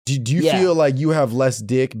Do you feel like you have less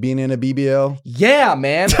dick being in a BBL? Yeah,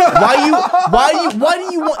 man. Why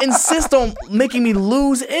do you insist on making me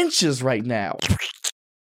lose inches right now?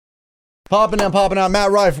 Popping out. Matt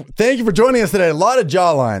Rife, thank you for joining us today. A lot of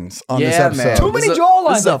jawlines on this episode. Man. Too many jawlines,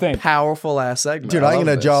 This is I a think. powerful ass segment. Dude, I ain't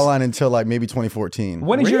gonna jawline until like maybe 2014.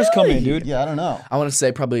 When did yours come in, dude? Yeah, I don't know. I want to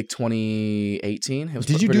say probably 2018. It was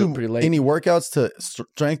Did you do pretty late. any workouts to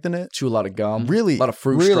strengthen it? Chew a lot of gum. Really? A lot of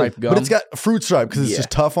fruit stripe gum. But it's got fruit stripe because it's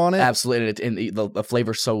just tough on it? Absolutely. And the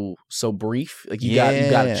flavor's so brief. Like you got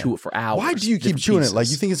to chew it for hours. Why do you keep chewing it? Like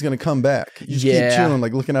you think it's gonna come back? You just keep chewing,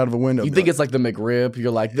 like looking out of a window. You think it's like the McRib. You're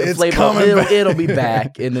like, the it's flavor, it'll be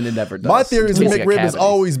back. And then it never does. My theory is the McRib is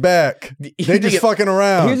always back. They just fucking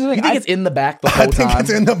around. Here's the thing, you think it's in the back the whole time? I think it's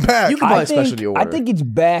in the back. You can buy a specialty order. I think it's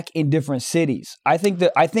back in different cities. I think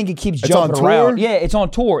it keeps jumping around. Yeah, it's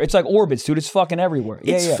on tour. It's like Orbits, dude. It's fucking everywhere.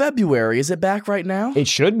 It's February. Is it back right now? It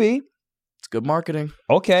should be. It's good marketing.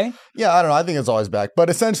 Okay. Yeah, I don't know. I think it's always back. But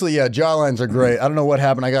essentially, yeah, jawlines are great. I don't know what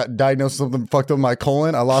happened. I got diagnosed with something fucked up with my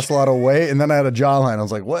colon. I lost a lot of weight, and then I had a jawline. I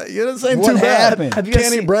was like, what? You know, this ain't too bad. Have you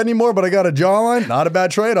Can't eat bread anymore, but I got a jawline. Not a bad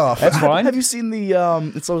trade-off. That's fine. Have you seen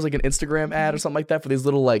the, it's always like an Instagram ad or something like that for these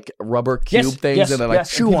little like rubber cube things, yes, and they're like, yes,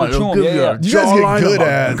 chew on it. chew 'em, Give you a You guys get jawline. good Oh,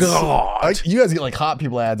 ads. God. You guys get like hot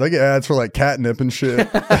people ads. I get ads for like catnip and shit. You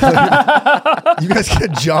guys get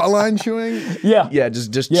jawline chewing? Yeah. Yeah,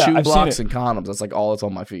 just chew I've blocks seen and condoms. That's like all that's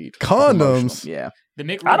on my feed. Condoms? Yeah. The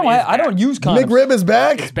McRib I don't use condoms. McRib is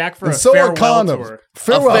back? It's back for and a so are farewell condoms. tour.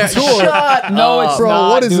 Farewell tour? No, it's Bro, not,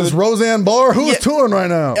 what is dude. this, Roseanne Barr? Who's touring right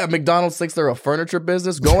now? Yeah, McDonald's thinks they're a furniture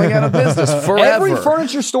business going out of business forever. Every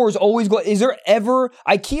furniture store is always going. Is there ever?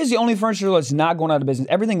 IKEA is the only furniture store that's not going out of business.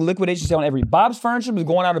 Everything liquidation sale on every Bob's Furniture was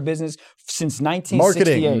going out of business since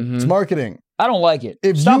 1968. Marketing. It's marketing. I don't like it.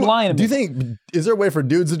 Stop lying to me. Do you think, is there a way for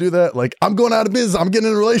dudes to do that? Like, I'm going out of business. I'm getting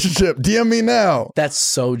in a relationship. DM me now. That's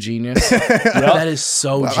so genius. That is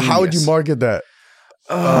so genius. How would you market that?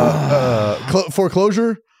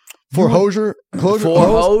 Foreclosure? Foreclosure?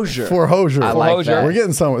 Foreclosure. Foreclosure. I like that. We're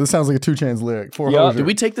getting somewhere. This sounds like a 2 Chainz lyric. Foreclosure. Did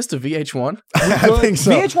we take this to VH1? I think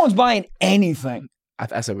so. VH1's buying anything.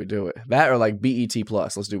 I said we do it. That or like BET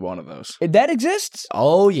Plus. Let's do one of those. That exists?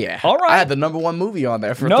 Oh, yeah. All right. I had the #1 movie on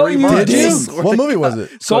there for No, 3 you months. Did you? What movie was it?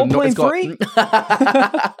 Soul No, Plane it's called- 3?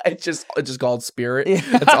 It's just called Spirit.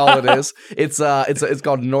 That's all it is. It's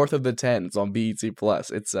called North of the 10. It's on BET Plus.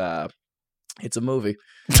 It's a movie.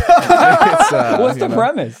 What's the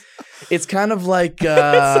premise? It's kind of like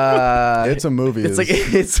It's a movie.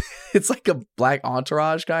 it's like a Black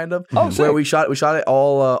Entourage kind of. Oh, where sick. we shot it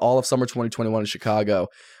all of summer 2021 in Chicago.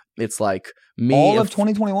 It's like me All of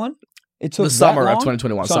 2021? It took the summer that of long?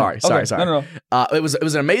 2021. Sorry. Sorry. Okay. No. It was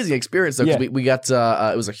an amazing experience though, because Yeah. we got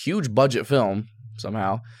it was a huge budget film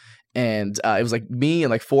somehow. And it was like me and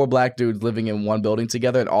like 4 black dudes living in one building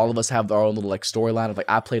together, and all of us have our own little like storyline of like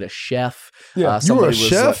I played a chef. Yeah. You were a somebody was,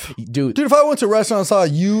 chef? dude. Dude, if I went to a restaurant and saw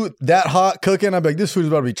you that hot cooking, I'd be like, this food's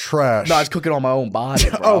about to be trash. No, I was cooking on my own body,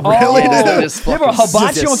 bro. Oh, really? You ever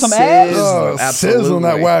hibachi on some ass? Oh, sizzling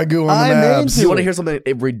that wagyu on the abs. You want to hear something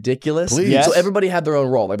ridiculous? Please. Yes. So everybody had their own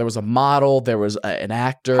role. Like there was a model, there was an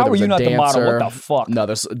actor, How there were was you a not dancer. the model? What the fuck? No,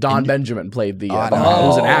 there's Don Benjamin played the. I it know.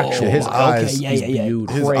 was an actual. His model. eyes. Okay, yeah.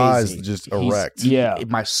 beautiful. His Crazy. eyes just erect. Yeah.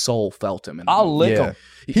 My soul felt him. In the I'll movie. lick Yeah. him.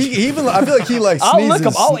 He even, I feel like he like I'll sneezes lick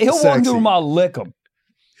him. He'll walk sexy. into him, I'll lick him.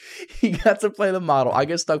 He got to play the model. I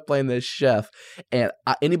get stuck playing this chef, and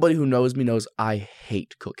anybody who knows me knows I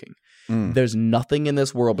hate cooking. There's nothing in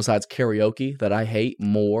this world besides karaoke that I hate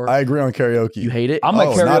more. I agree on karaoke. You hate it? I'm a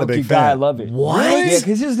not a karaoke big guy. I fan. love it. What? Yeah,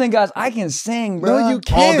 because here's the thing, guys. I can sing, bro. No, you Oh,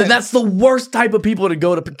 can't. then that's the worst type of people to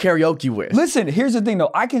go to karaoke with. Listen, here's the thing,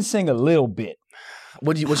 though. I can sing a little bit.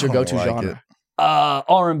 What's your I go-to like genre? it.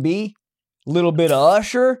 R&B, little bit of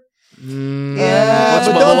Usher. Yeah, What's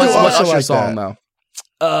but don't do what's Usher Usher's like song that.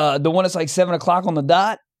 though? The one that's like 7 o'clock on the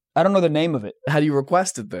dot. I don't know the name of it. How do you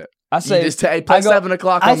request it then? I say You just play 7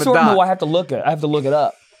 o'clock I on the sort of dot. know. I have to look it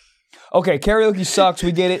up. Okay, karaoke sucks.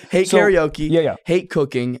 We get it. Hate So- karaoke. Yeah. Hate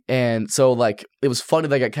cooking. And so like it was funny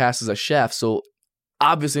that I got cast as a chef. So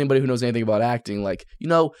obviously anybody who knows anything about acting, like, you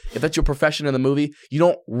know, if that's your profession in the movie, you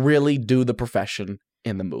don't really do the profession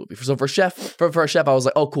in the movie. So for a chef, I was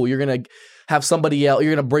like, oh cool, you're gonna have somebody else,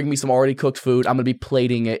 you're gonna bring me some already cooked food. I'm gonna be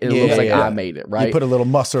plating it, and it looks like I made it, right? You put a little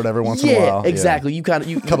mustard every once in a while. Exactly. You kind of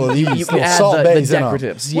you Couple of you these add little Salt the Bays in 'em.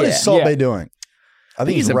 decoratives. What Yeah. is Salt Yeah. Bay doing? I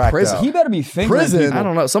think he's in racked prison. out. He better be fingering Prison? people. I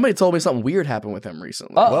don't know. Somebody told me something weird happened with him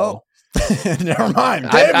recently. Well, never mind.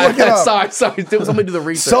 Babe, look it up. Sorry. Somebody do the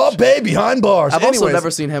research. Salt Bay behind bars. I've also Anyways. never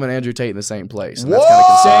seen him and Andrew Tate in the same place. And Whoa!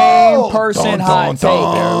 that's kind of concerning. Same person, Dun, hot dun, take.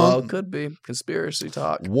 dun. Well, it could be conspiracy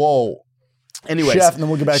talk. Whoa. Anyways, Chef, and then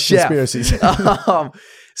we'll get back to conspiracies.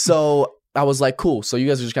 So I was like, cool. So you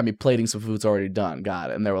guys are just gonna be plating some food's already done.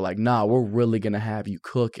 Got it. And they were like, nah, we're really gonna have you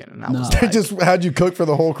cooking. And I was They like, just had you cook for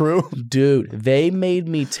the whole crew? dude, they made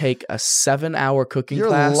me take a 7-hour cooking You're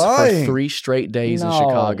class lying. for 3 straight days in No.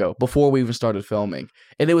 Chicago before we even started filming.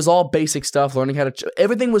 And it was all basic stuff, learning how to.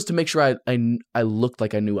 Everything was to make sure I looked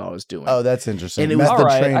like I knew what I was doing. Oh, that's interesting. And it was Method all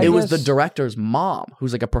right, training. I It was the guess- director's mom,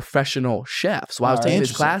 who's like a professional chef. So I was All taking right.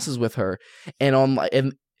 these classes with her,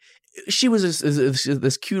 and she was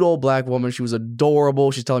this cute old black woman. She was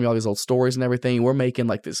adorable. She's telling me all these old stories and everything. We're making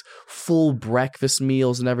like this full breakfast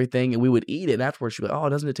meals and everything, and we would eat it. And afterwards, she'd be like, "Oh,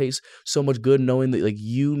 doesn't it taste so much good knowing that like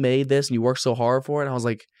you made this and you worked so hard for it?" And I was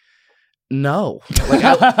like, no, like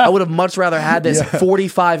I would have much rather had this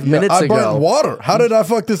 45 minutes I ago. burnt water. How did I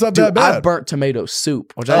fuck this up Dude, that bad? I burnt tomato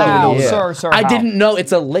soup, which I How, didn't even know. sir, I how? didn't know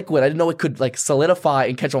it's a liquid. I didn't know it could like solidify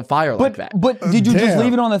and catch on fire like that. But did you just Damn.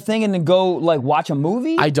 leave it on the thing and then go like watch a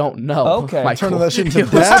movie? I don't know. Okay. Michael. Turning that shit into It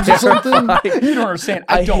was dabs or something? terrifying. You don't understand.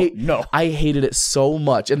 I don't know. I hated it so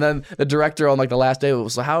much. And then the director on like the last day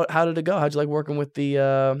was like, "How did it go? How'd you like working with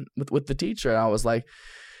the with the teacher?" And I was like,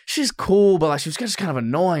 "She's cool, but like she was just kind of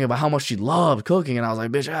annoying about how much she loved cooking." And I was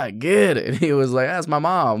like, "Bitch, I get it." And he was like, "That's my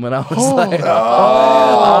mom." And I was like,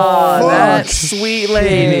 "Oh, that fuck. sweet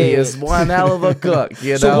lady is one hell of a cook."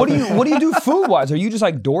 You know. So what do you do food wise? Are you just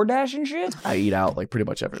like DoorDash and shit? I eat out like pretty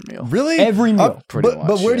much every meal. Really? Every meal. Pretty but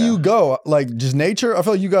much, where do yeah. you go? Like just nature? I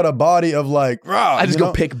feel like you got a body of like, rah, I just you go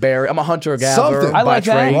know? pick berry. I'm a hunter gatherer Something. I by like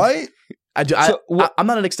that. trade. Right? I do. So I'm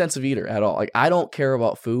not an extensive eater at all. Like I don't care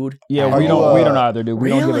about food. Yeah, at we all. don't either, dude. We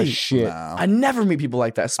don't give a Really? shit. Nah. I never meet people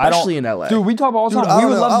like that, I don't- especially in LA. Dude, we talk about all the Dude, time. I We don't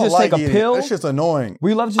would know. love I to don't just take like a eating. pill. That shit's annoying.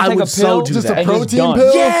 We love to I just take would a so pill. do Just that. a and protein done.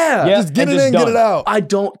 pill? Yeah. Just get and it in, get it out. I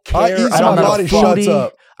don't I care. eat I'm so not my a body shuts foodie.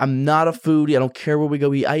 up. I'm not a foodie. I don't care where we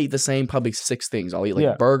go eat. I eat the same probably 6 things. I'll eat like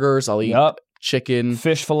Yeah. burgers. I'll eat Yup. chicken,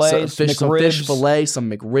 Fish fillets, some fish McRibs. fillet,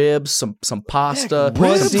 some McRibs, some pasta,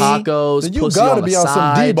 McRibs? some tacos. Then you pussy gotta on be the on some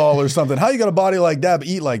side. D-ball or something. How you got a body like that but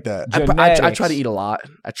eat like that? I try Genetics. to eat a lot.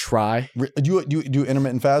 I try. Do you do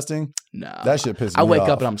intermittent fasting? No. That shit pisses I me wake off.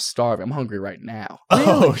 up and I'm starving. I'm hungry right now.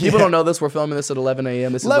 Oh, People yeah. don't know this. We're filming this at 11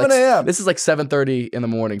 a.m. This is 11 like, a.m.. This is like 7:30 in the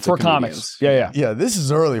morning to For comedians. comics. Yeah. Yeah, this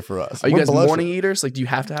is early for us. Are you We're guys bloodshot. morning eaters? Like, do you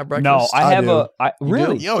have to have breakfast? No, I I have do.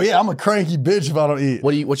 really. Yo, yeah, I'm a cranky bitch if I don't eat.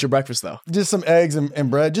 What's your breakfast though? Just some eggs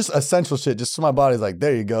and bread, just essential shit. Just so my body's like,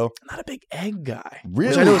 there you go. I'm not a big egg guy. Really?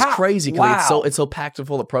 Which I know is How? crazy because Wow. it's so packed and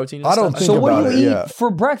full of protein. And I don't stuff. think So what about do you it, eat yeah.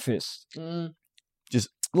 for breakfast? Just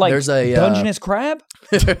Like There's a, Dungeness crab?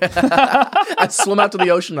 I swim out to the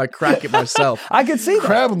ocean and I crack it myself. I could see that.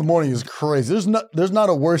 crab in the morning is crazy. There's not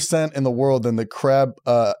a worse scent in the world than the crab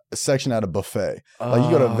section at a buffet. Like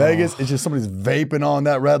you go to Vegas, it's just somebody's vaping on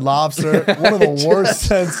that Red Lobster. One of the worst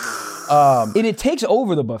scents. And it takes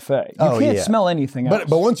over the buffet. You Oh, can't yeah. smell anything else.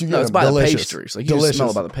 But once you get No, it's them, by delicious. the pastries. Like you delicious.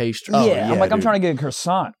 just smell by the pastries. Oh, yeah, I'm like, I'm dude. trying to get a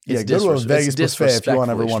croissant. Yeah, It's go to a it's Vegas buffet if you ever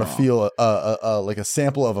disrespectfully want to strong. feel like a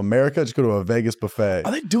sample of America. Just go to a Vegas buffet.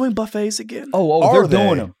 Are they doing buffets again? Oh, Are they're they?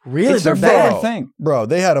 doing them. Really? It's They're a bad. bad thing. Bro,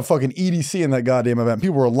 they had a fucking EDC in that goddamn event.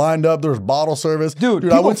 People were lined up. There was bottle service. Dude, I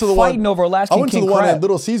people went to the fighting one. over Alaskan I went to king the one crab. at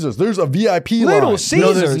Little Caesars. There's a VIP line. Little No,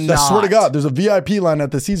 Caesars? I swear to not. God, there's a VIP line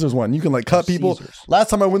at the Caesars one. You can like cut people. Caesars. Last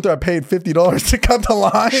time I went there, I paid $50 to cut the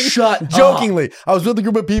line. Shut up. Jokingly, I was with a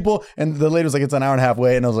group of people, and the lady was like, "It's an hour and a half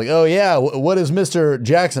wait," and I was like, "Oh yeah, what is Mr.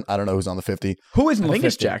 Jackson?" I don't know who's on the 50. Who is I think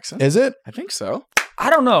it's Jackson. Is it? I think so. I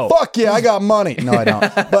don't know. Fuck yeah, I got money. No, I don't.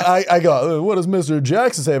 But I go, what does Mr.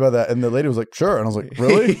 Jackson say about that? And the lady was like, sure. And I was like,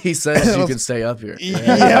 really? He says you can stay up here.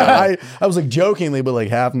 Yeah, I was like jokingly, but like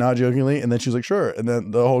half not jokingly. And then she was like, sure. And then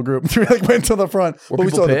the whole group like went to the front. Were but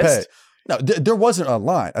we people still had to pay. pissed? No, there wasn't a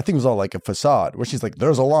line. I think it was all like a facade where she's like,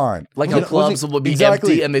 there's a line. Like You how know, clubs wasn't- will be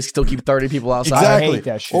Exactly. empty and they still keep 30 people outside. Exactly. I hate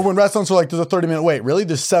that shit. Or when restaurants are like, there's a 30-minute wait. Really?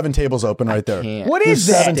 There's 7 tables open right there. Can't What There's is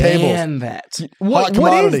that? 7 tables. stand that. Hot What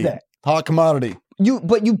commodity. is that? Hot commodity.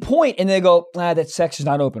 But you point and they go, that section's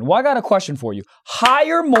not open. Well, I got a question for you.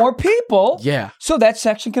 Hire more people Yeah. so that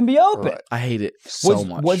section can be open. Right. I hate it so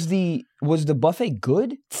much. Was the buffet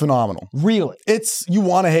good? Phenomenal. Really? It's, you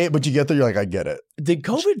want to hate, but you get there, you're like, I get it. Did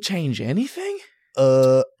COVID change anything?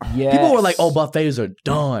 Yeah. People were like, "Oh, buffets are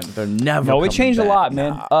done. They're never." No, it coming changed a back." lot,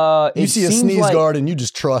 man. You It see a seems sneeze like- guard and you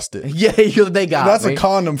just trust it. Yeah, they got That's me. a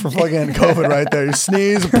condom for fucking COVID right there. You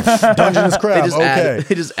sneeze, Dungeness crab. They just Okay. added.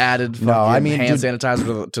 They just added. Fucking I mean, hand dude-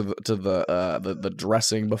 sanitizer to the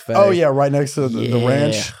dressing buffet. Oh yeah, right next to the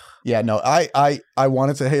ranch. Yeah, no, I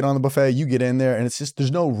wanted to hate on the buffet. You get in there and it's just,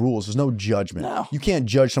 there's no rules. There's no judgment. No. You can't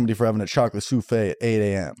judge somebody for having a chocolate souffle at 8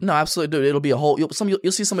 a.m. No, absolutely, dude. It'll be a whole.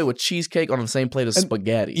 You'll see somebody with cheesecake on the same plate as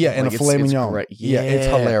spaghetti. Yeah, and a filet mignon. great. Yeah, it's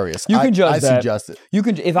hilarious. You can judge I that. suggest it. You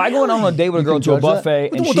can if I go on a date with a girl can to a judge that? buffet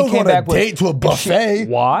But and she don't go came on a back with date to a buffet.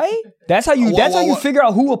 Why? That's how you. That's how you figure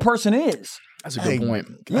out who a person is. That's a good point.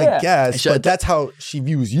 I Yeah. guess, but that's how she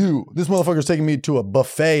views you. This motherfucker's taking me to a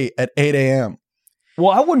buffet at 8 a.m.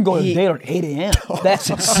 Well, I wouldn't go to a date at 8 a.m. That's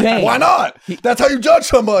insane. Why not? That's how you judge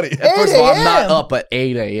somebody. First of all, I'm not up at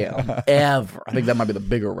 8 a.m. ever. I think that might be the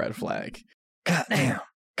bigger red flag. Goddamn.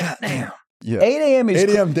 Yeah. 8 a.m. is 8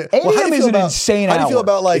 a.m. 8 a.m. is an insane hour. How do you feel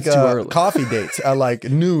about like It's too early. coffee dates at like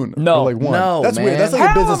noon? No. Or like 1? No, That's man. weird. That's like a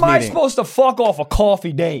How business am I meeting. supposed to fuck off a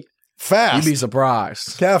coffee date? Fast. You'd be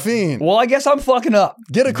surprised. Caffeine. Well, I guess I'm fucking up.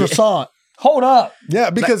 Get a croissant. Hold up. Yeah,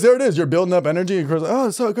 because there it is. You're building up energy. And croissant, oh,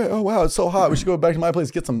 it's so great. Oh, wow, it's so hot. We should go back to my place,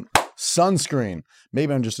 get some sunscreen.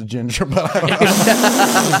 Maybe I'm just a ginger, but I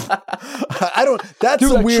don't know. I don't. That's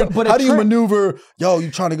Dude, a weird. but how do you maneuver? Yo, you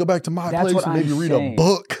trying to go back to my That's place what and maybe I'm read saying. a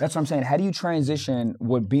book? That's what I'm saying. How do you transition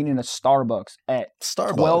with being in a Starbucks at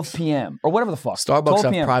Starbucks. 12 p.m. or whatever the fuck? Starbucks 12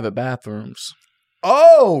 have p.m. private bathrooms.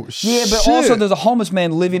 Oh, Yeah, but shit. also there's a homeless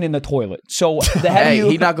man living in the toilet. So how Hey, do you?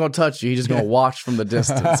 he's not gonna touch you. He's just gonna watch from the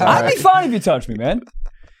distance. all I'd right? be fine if you touch me, man.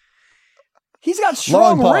 He's got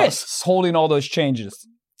strong Long pause. wrists holding all those changes.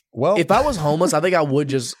 Well, If I was homeless, I think I would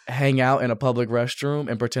just hang out in a public restroom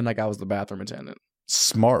and pretend like I was the bathroom attendant.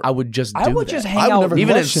 smart. I would just do I would that. just I hang would out. never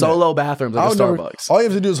Even in question solo bathrooms I like a would never- Starbucks. all you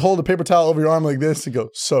have to do is hold a paper towel over your arm like this and go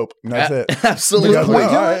soap, and that's it. Absolutely. You guys Wait, go,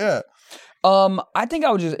 do all it? right, yeah. I think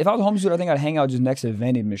I would just if I was a homeless dude, I think I'd hang out just next to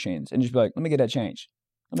vending machines and just be like, let me get that change.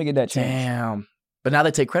 Let me get that change. Damn. But now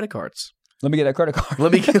they take credit cards. Let me get that credit card.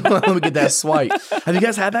 Let me get that swipe. Have you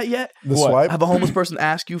guys had that yet? The What? swipe. Have a homeless person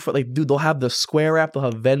ask you for like, dude? They'll have the Square app. They'll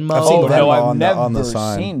have Venmo. I've seen Oh Venmo no, I've on the- never on the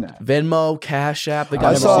sign. seen that. Venmo, Cash App. They I've got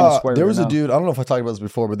I never it all. seen a saw square there was a right now. dude. I don't know if I talked about this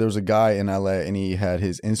before, but there was a guy in LA and he had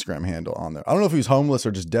his Instagram handle on there. I don't know if he was homeless or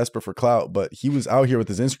just desperate for clout, but he was out here with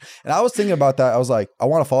his Instagram. And I was thinking about that. I was like, I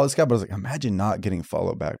want to follow this guy, but I was like, imagine not getting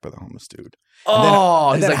followed back by the homeless dude. Oh,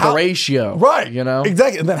 and he's then like how- the ratio, Right. You know,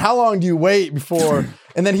 Exactly. And then how long do you wait before?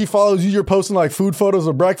 And then he follows you. You're posting like food photos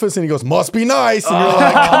of breakfast, and he goes, "Must be nice." And you're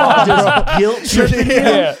like, "Come on, bro." guilt tripping.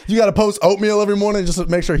 Yeah. You got to post oatmeal every morning just to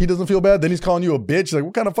make sure he doesn't feel bad. Then he's calling you a bitch. Like,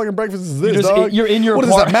 what kind of fucking breakfast is this, dog? You're in your What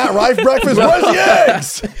is that, apartment. Matt Rife breakfast? Where's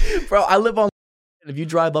the eggs? Bro, I live on. If you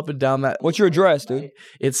drive up and down that, What's your address, dude?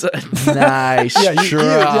 it's a nice Yeah, try.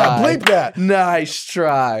 yeah, bleep that. Nice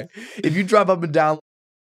try. If you drive up and down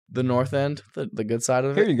the north end, the good side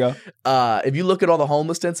of Here it, you go. if you look at all the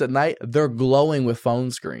homeless tents at night, they're glowing with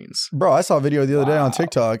phone screens. Bro, I saw a video the other day on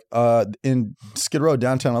TikTok in Skid Row,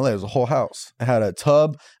 downtown LA. It was a whole house. It had a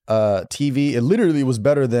tub, TV. It literally was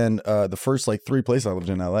better than the first like 3 places I lived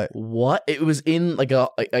in LA. What? It was in like a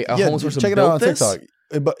homeless person check it built out on this? TikTok.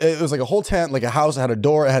 It was like a whole tent, like a house. It had a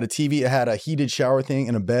door, it had a TV, it had a heated shower thing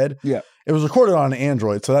and a bed. Yeah. It was recorded on an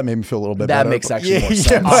Android, so that made me feel a little bit That better. makes But- actually more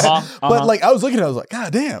yeah, sense. But like I was looking at it, I was like,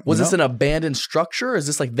 God damn. Was you this know? an abandoned structure? Or is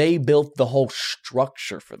this like they built the whole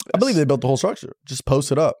structure for this? I believe they built the whole structure. Just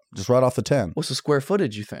post it up, just right off the 10. What's the square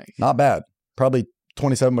footage, you think? Not bad. Probably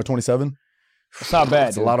 27 by 27. It's not bad.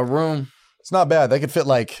 That's a dude. lot of room. It's not bad. They could fit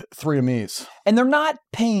like 3 of me's. And they're not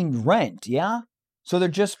paying rent, yeah? So they're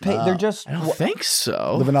just Nah. they're just I don't think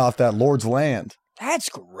so. Living off that Lord's land. That's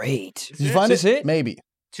great. Did you find Is this it? Maybe.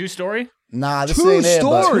 2-story? Nah, this Two ain't it.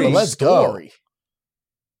 But stories. let's go. Story.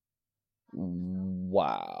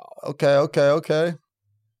 Wow. Okay.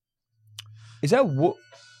 Is that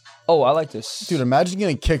Oh, I like this. Dude, imagine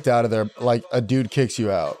getting kicked out of there like a dude kicks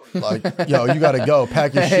you out. Like, yo, you got to go.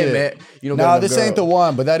 Pack your Hey, shit. man, you don't Nah, got enough this ain't the girls.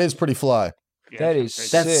 one, but that is pretty fly. Yeah, That is great.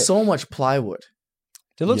 sick. That's so much plywood.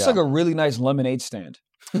 It looks Yeah. like a really nice lemonade stand.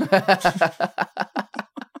 Dude,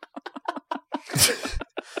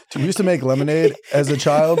 we used to make lemonade as a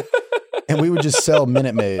child, and we would just sell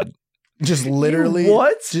Minute Maid. Just literally.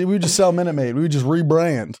 What? We would just sell Minute Maid. We would just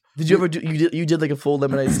rebrand. Did you ever do? You did like a full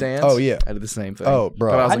lemonade stand? Oh, yeah. I did the same thing. Oh,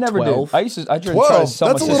 bro. But I was I like never 12. did. I tried to 12? sell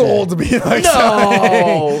my That's a sister. little old to be like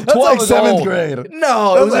No. That's 12 like is 7th old. grade.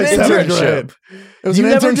 No, That it was was an like 7th internship. grade. It was You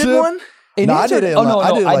an never internship? did one? An No, I did it. Oh, no, I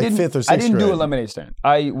no, did it like didn't, 5th or 6th I didn't do a grade. lemonade stand.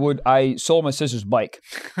 I sold my sister's bike.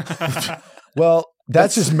 Well,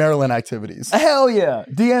 That's just Maryland activities. Hell yeah.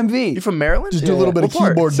 DMV. You from Maryland? Just do a little bit of What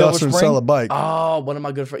part? keyboard Silver duster and Spring? sell a bike. Oh, one of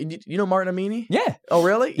my good friends. You know Martin Amini? Yeah. Oh,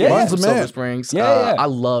 really? Yeah. Martin's from the man. Silver Springs. Yeah. I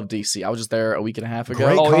love DC. I was just there a week and a half ago.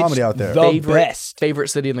 Great Oh, it's comedy out there. the favorite, best. favorite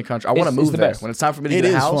city in the country. I want to It's move the there. best. When it's time for me to It get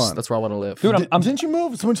a is house, fun. that's where I want to live. Dude, Didn't you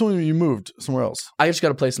move? Someone told me you moved somewhere else. I just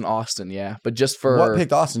got a place in Austin, yeah. But just for What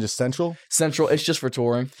picked Austin? Just Central? Central, it's just for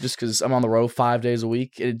touring. Just because I'm on the road 5 days a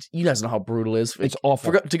week. You guys know how brutal it is. It's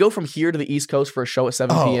awful. To go from here to the East Coast for a show at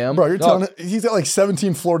 7 p.m. Bro, you're telling he's got like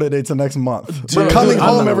 17 Florida dates the next month. Dude, Coming dude,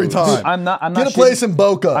 home I'm- every time. Dude, I'm not Get a place in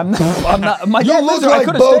Boca. I'm not. My You dad look lives there. I like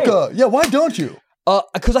could've stayed. Boca. Yeah, why don't you?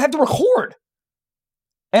 Because I have to record.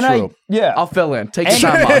 And True. I'll fill in. Take your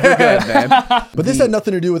time off. You're good, man. But this had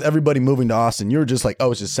nothing to do with everybody moving to Austin. You were just like,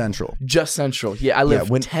 oh, it's just Central. Just Central. Yeah, I live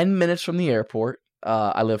Yeah, 10 minutes from the airport.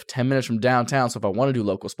 I live 10 minutes from downtown, so if I want to do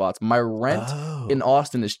local spots, my rent in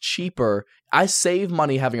Austin is cheaper. I save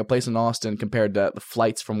money having a place in Austin compared to the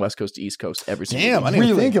flights from West Coast to East Coast every single Damn, week. I didn't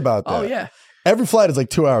even think about that. Oh, yeah. Every flight is like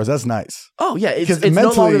 2 hours. That's nice. Oh, yeah. It's 'Cause no longer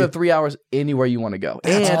mentally- than 3 hours anywhere you want to go.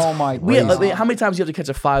 That's And oh my how many times do you have to catch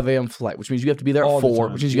a 5 a.m. flight, which means you have to be there All at the 4,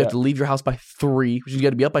 time, which means you have yeah. to leave your house by 3, which means you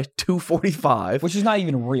got to be up by 2:45. Which is not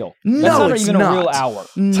even real. No, That's not it's even not. a real hour.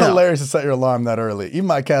 It's No. hilarious to set your alarm that early. Even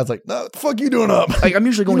my cat's like, no, what the fuck you doing up? Like, I'm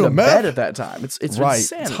usually going You to know, bed meth? at that time. It's right.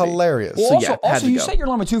 insanity. It's hilarious. Well, So, also, yeah, had also to you go. set your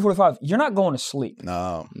alarm at 2:45. You're not going to sleep.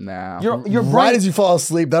 No. No. Your brain. Right as you fall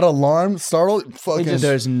asleep, that alarm startled. Fucking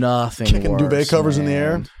There's nothing kicking worse, duvet covers in the man.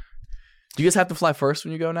 air. Do you guys have to fly first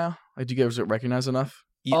when you go now? Like, do you guys recognize enough?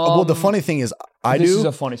 Well, the funny thing is, I this do. is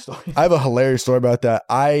a funny story. I have a hilarious story about that.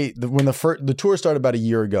 When the tour started about a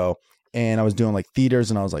year ago, and I was doing like theaters,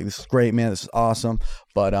 and I was like, "This is great, man. This is awesome."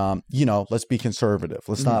 But let's be conservative.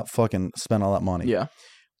 Let's not fucking spend all that money. Yeah.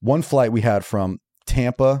 One flight we had from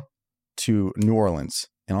Tampa to New Orleans,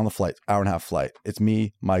 and on the flight, hour and a half flight. It's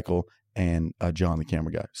me, Michael, and John, the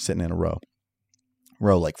camera guy, sitting in a row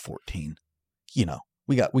like 14.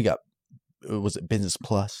 We got. Was it Business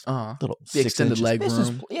Plus? Little The 6 extended inches. leg Business,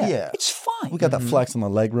 room. Yeah. it's fine. We got that flex in the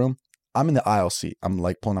leg room. I'm in the aisle seat. I'm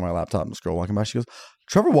like pulling out my laptop and scroll walking by. She goes,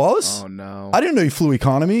 Trevor Wallace? Oh no. I didn't know you flew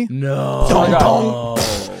economy. No. Dong, dong.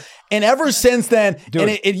 No. And ever since then, Dude.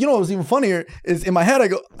 and you know what was even funnier is in my head I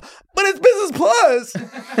go, but it's Business Plus.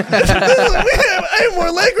 I have more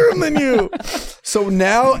legroom than you. So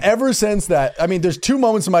now, ever since that, I mean, there's 2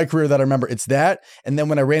 moments in my career that I remember. It's that, and then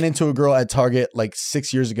when I ran into a girl at Target like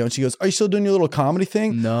 6 years ago, and she goes, "Are you still doing your little comedy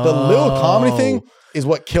thing?" No. The little comedy thing is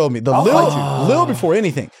what killed me. The little before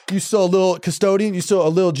anything. You still a little custodian. You still a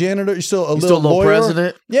little janitor. You still a little lawyer.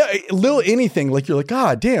 president. Yeah, a little anything. Like you're like,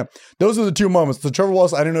 God damn. Those are the 2 moments. The Trevor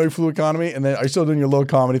Wallace, I didn't know you flew economy, and then are you still doing your little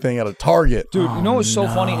comedy thing at a Target? Dude, you know what's so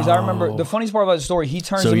funny is I remember the funniest part about the story. He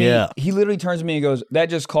turns to me. yeah. He literally turns to me and goes, "That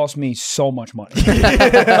just cost me so much money."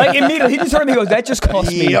 Like immediately, he just turned to me and goes, "That just cost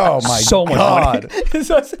me Oh my so much God. money."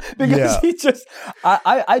 So because Yeah. he just,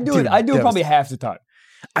 I do Dude, it. I do it that probably was- half the time.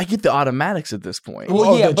 I get the automatics at this point.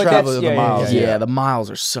 Well, yeah, the but travel, that's- the yeah, miles. yeah, the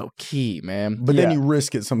miles are so key, man. But then Yeah. you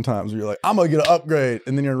risk it sometimes. Where you're like, I'm gonna get an upgrade,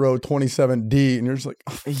 and then you're in row 27D, and you're just like,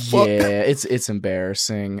 oh, fuck. Yeah, it's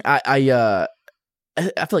embarrassing. I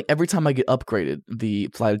feel like every time I get upgraded, the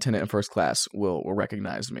flight attendant in first class will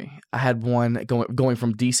recognize me. I had one going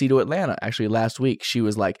from DC to Atlanta actually last week. She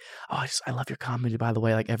was like, "Oh, I love your comedy, by the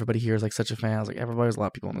way. Like everybody here is like such a fan." I was like, "Everybody's a lot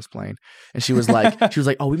of people on this plane," and she was like,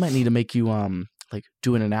 "Oh, we might need to make you like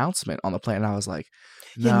do an announcement on the plane." And I was like,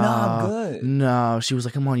 "No, Yeah, no, I'm good." No." She was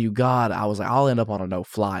like, "Come on, you got it." I was like, "I'll end up on a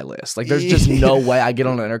no-fly list. Like, there's just no way I get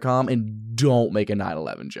on an intercom and don't make a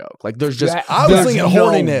 9/11 joke. Like, there's just I was there's thinking no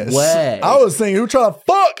horniness. way. I was thinking, who trying to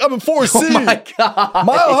fuck? I'm in 4C. Oh my god,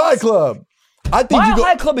 Mile High Club. I think Mile you go.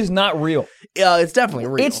 High Club is not real. Yeah, it's definitely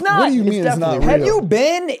real. It's not. What do you mean it's not definitely- Have real? you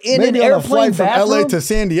been in Maybe an on a airplane flight from bathroom? LA to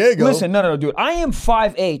San Diego. Listen, no, dude. I am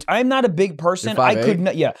 5'8". I am not a big person. You're I 5'8"? could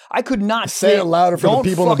not. Yeah, I could not Say it louder for the Don't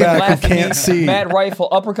people in the fucking back who laugh at me. can't see. Mad Rifle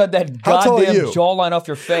uppercut that How tall are goddamn you? jawline off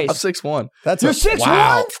your face. I'm 6'1". That's You're a 6'1"?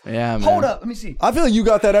 wow. Yeah, man. Hold up, let me see. I feel like you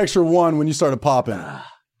got that extra 1 when you started popping.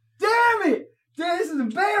 Damn it! Damn, this is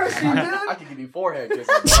embarrassing, dude. can give you forehead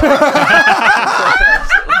kisses.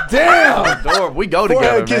 Damn. We go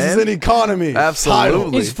Forehead together, kisses man. in economy.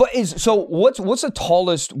 Absolutely. So what's the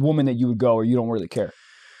tallest woman that you would go, or you don't really care?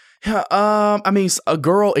 Yeah, I mean, a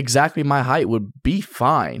girl exactly my height would be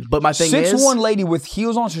fine, but my thing is, 6'1" lady with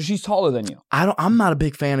heels on, so she's taller than you. I'm not a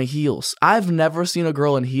big fan of heels. I've never seen a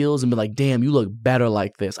girl in heels and be like, "Damn, you look better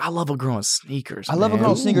like this." I love a girl in sneakers. I love a man.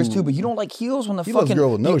 girl in sneakers too, but you don't like heels when the He loves fucking a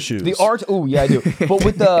girl with no shoes. The art. Oh yeah, I do.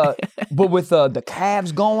 But with the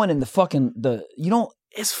calves going and the fucking you don't.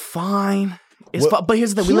 It's fine. It's but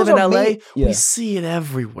here's the thing: we live in Heels are LA. made- yeah. We see it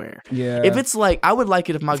everywhere. Yeah. If it's like, I would like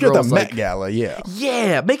it if my If you're girl at the was Met like, Gala,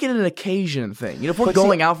 yeah, make it an occasion thing. You know, if we're But see-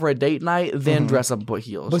 going out for a date night, then dress up and put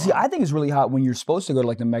heels. But see, on. I think it's really hot when you're supposed to go to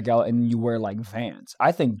like the Met Gala and you wear like Vans.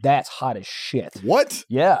 I think that's hot as shit. What?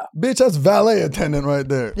 Yeah. Bitch, that's valet attendant right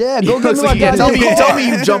there. Yeah, go get me So, my yeah, goddamn car. tell me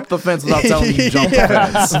you jumped the fence without telling me you jumped the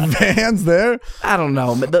fence. Vans there. I don't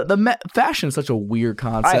know. The fashion is such a weird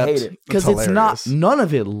concept. I hate it. because It's it's not. hilarious. None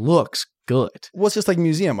of it looks good. Well, it's just like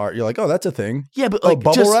museum art. You're like, oh, that's a thing. Yeah, but Oh, like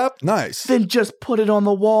bubble just, wrap? Nice. Then just put it on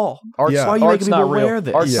the wall. Art's, Yeah. Why are you art's making people not real. wear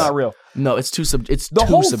this? Art's Yeah. not real. No, it's too it's The too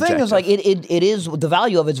whole subjective. thing is like it is the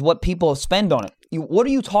value of it's what people spend on it. What are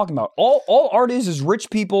you talking about? All art is rich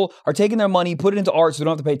people are taking their money, put it into art, so they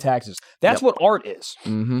don't have to pay taxes. That's what art is.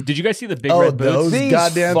 Did you guys see the big Oh, red boots? those These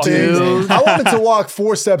goddamn fucking things. things. I wanted to walk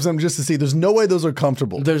 4 steps in them just to see. There's no way those are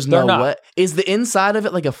comfortable. There's They're no not. way. Is the inside of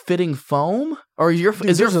it like a fitting foam, or is your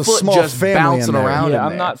There's a foot small just family in bouncing there. around? Yeah, in I'm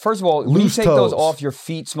there? not. First of all, when you Loose take those toes. off, your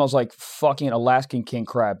feet smells like fucking Alaskan king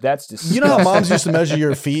crab. That's disgusting. You know how moms used to measure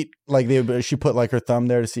your feet? Like she put like her thumb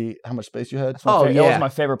there to see how much space you had. Oh that yeah, was my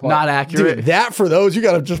favorite part. Not accurate. Dude, that for those you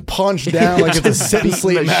got to just punch down like it's a sit and Beating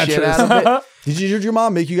sleep the shit mattress. out of it. Did your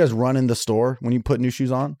mom make you guys run in the store when you put new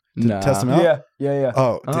shoes on to Nah. test them out? Yeah.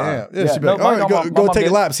 Oh damn! Yeah, Yeah. she'd be No, like, "All right, my go mom take a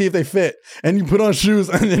did. lap, see if they fit." And you put on shoes,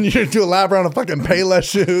 and then you do a lap around a fucking Payless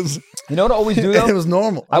shoes. You know what I always do it though? was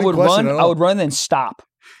normal. I would didn't question run. it at I all. would run, then stop.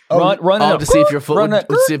 Oh, Run. Oh, and to see if your foot run would,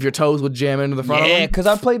 and- see if your toes would jam into the front of Yeah, them. because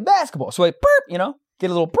I played basketball, so I burp. You know, get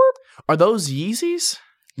a little burp. Are those Yeezys?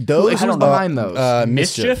 Those Who's behind those?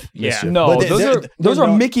 Mischief? Yeah. No, But those they're are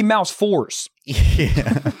not- Mickey Mouse 4s.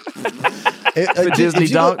 Yeah. The Disney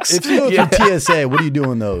dunks. If you go Yeah. through TSA, what are you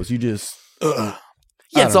doing those? You just Yeah,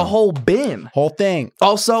 it's a don't know. whole bin. whole thing.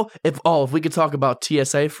 Also, if we could talk about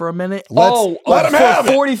TSA for a minute. Let 'em have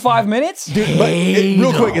for it. 45 minutes? Dude, but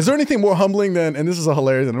real quick, is there anything more humbling than, and this is a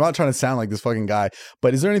hilarious, and I'm not trying to sound like this fucking guy,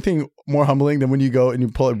 but is there anything more humbling than when you go and you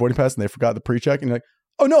pull out your boarding pass and they forgot the pre-check and you're like,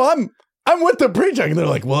 oh no, I'm with the pre-check, and they're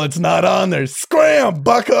like, well, it's not on there. Scram,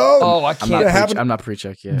 bucko. Oh, I I'm can't. not, It happened- I'm not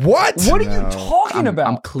pre-check yet. What? What are you talking about?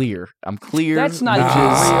 I'm clear. I'm clear. That's not Nah.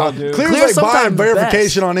 even real, dude. Clear's Clear's like buying sometimes the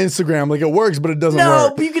verification on Instagram. Like it works, but it doesn't No,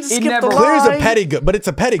 work. but you can just It skip never the works. Clear's line. a petty good, but it's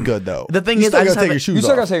a petty good though. The thing you is, still I gotta just take have your it- shoes You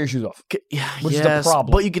still off. gotta take your shoes off. Yeah, Which is the yes,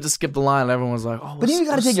 problem. But you get to skip the line, and everyone's like, "Oh." But then you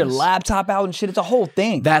gotta what's take your this? laptop out and shit. It's a whole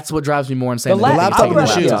thing. That's what drives me more insane. The than laptop taking and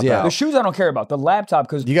the my shoes, laptop yeah. out. The shoes I don't care about. The laptop,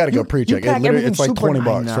 because You got to go pre-check. It literally, it's like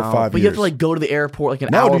 $20 for 5 But years. you have to like go to the airport like an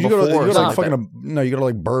no, hour dude, you go before. to or like something. fucking no, you go to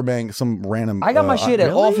like Burbank, some random. I got my shit at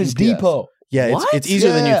really? Office UPS. Depot. Yeah, What? it's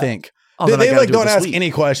easier than you Yeah. think. Oh, they then I gotta like do it don't this ask week.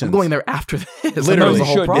 any questions. I'm going there after this. Literally, you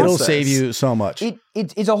should. it'll save you so much.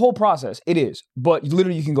 It's a whole process. It is, but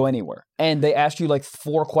literally you can go anywhere. And they ask you like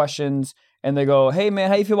 4 questions, and they go, "Hey man,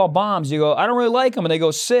 how you feel about bombs?" You go, "I don't really like them," and they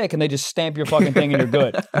go, "Sick," and they just stamp your fucking thing, and you're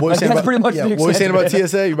good. What are you Like, saying that's about, pretty much yeah, the what are you saying extent about of it.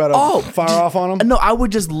 TSA? You about to fire off on them? No, I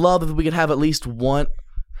would just love if we could have at least one.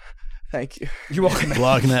 Thank you. You're welcome.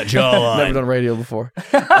 Blocking that Never jawline. done radio before.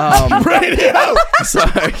 Radio.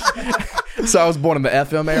 Sorry. So I was born in the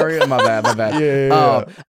FM area. My bad. Yeah.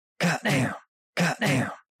 Goddamn.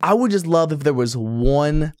 I would just love if there was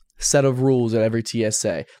one set of rules at every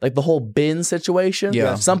TSA. Like the whole bin situation.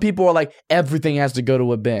 Yeah. Some people are like, everything has to go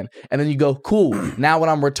to a bin. And then you go, cool. Now when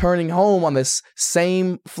I'm returning home on this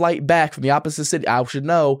same flight back from the opposite city, I should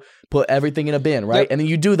know, put everything in a bin, right? Yep. And then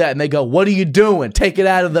you do that and they go, what are you doing? Take it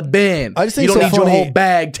out of the bin. I just think you don't it's need so your funny- whole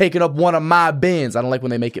bag taking up one of my bins. I don't like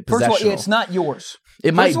when they make it First of possessional. all, it's not yours.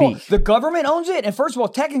 It might First of all, be. the government owns it, and first of all,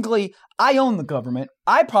 technically, I own the government.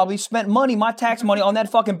 I probably spent money, my tax money, on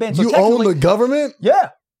that fucking bin. So You own technically- the government? Yeah.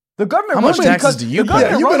 The government How much runs taxes because do you the pay?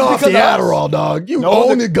 government Yeah, you've been runs off the because of us. Adderall, dog. You No,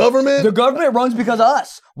 own the government? The government runs because of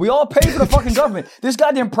us. We all pay for the fucking government. This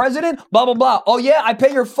goddamn president, blah, blah, blah. Oh, yeah, I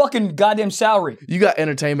pay your fucking goddamn salary. You got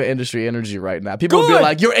entertainment industry energy right now. People will be Good.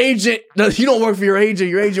 like, your agent, no, you don't work for your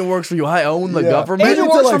agent works for you. I own the government. Maybe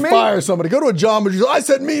Agent to works like for me. fire somebody. Go to a John Butcher's. I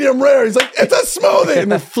said medium rare. He's like, it's a smoothie.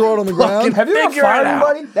 And they throw it on the ground. Have you ever Figure it fired out.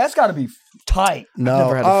 anybody? That's got to be tight. No.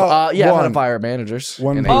 Never had I've had one. to fire managers.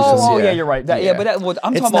 One in person. agencies, Oh, yeah, you're right. Yeah, but that, I'm It's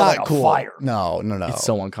talking not about like cool. a fire. No. It's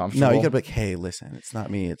so uncomfortable. No, you gotta be like, hey, listen, it's not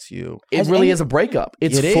me, it's you. It Has really any- is a breakup.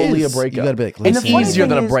 It's It fully is. a breakup. You gotta be like, And the listen. funny Easier thing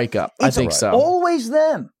than a is, breakup. I it's think so. always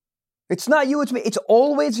them. It's not you, it's me. It's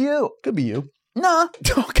always you. Could be you. Nah,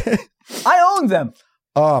 Okay. I own them.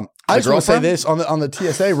 I just want to say girlfriend? this on the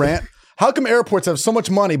TSA rant. How come airports have so much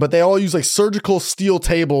money, but they all use like surgical steel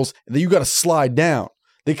tables that you got to slide down?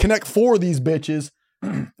 They connect 4 of these bitches,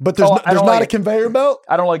 but there's I don't not like a it. conveyor belt.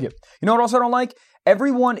 I don't like it. You know what else I don't like?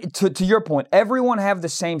 everyone, to your point, everyone have the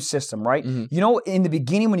same system, right? Mm-hmm. You know, in the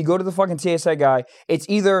beginning when you go to the fucking TSA guy, it's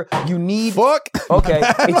either you need. Fuck. Okay,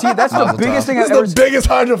 that's the biggest thing I've This ever is the biggest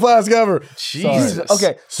hydro flask ever. Jesus.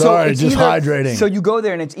 Okay, Sorry, it's just either, hydrating. So you go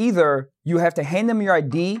there and it's either you have to hand them your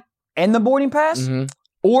ID and the boarding pass,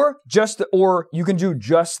 or you can do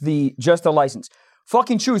just the license.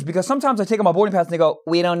 Fucking choose, because sometimes I take out my boarding pass and they go,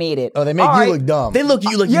 we don't need it. Oh, they make All you right. look dumb. They look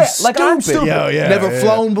at you like Yeah, you stupid. like I'm stupid. Yeah, Never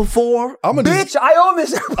flown before. I'm gonna Bitch, I own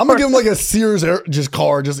this airport. I'm gonna give them like a Sears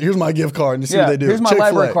card. Just here's my gift card and see what they do. Here's my Chick-fil-A.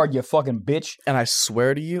 library card, you fucking bitch. And I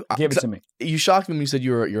swear to you, Give it to me. You shocked me when you said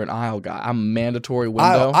you're an aisle guy. I'm mandatory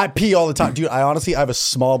window. I pee all the time, dude. I honestly have a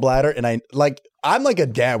small bladder, and I'm like a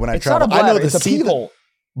dad when I It's travel. not a bladder, I know the it's a seat. pee hole.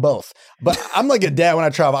 Both, but I'm like a dad when I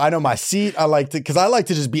travel. I know my seat. I like to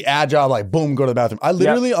just be agile. Like boom, go to the bathroom. I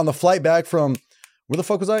literally on the flight back from where the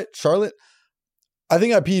fuck was I? Charlotte. I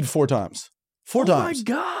think I peed 4 times. 4 times.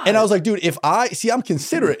 Oh my God. And I was like, dude, I'm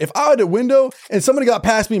considerate. If I had a window and somebody got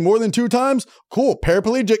past me more than 2 times, cool.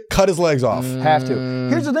 Paraplegic, cut his legs off. Have to.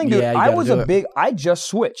 Here's the thing, dude. Yeah, you I gotta was do it. I just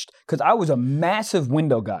switched because I was a massive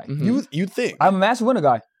window guy. You think? I'm a massive window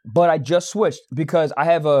guy, but I just switched because I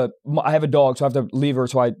have a dog, so I have to leave her.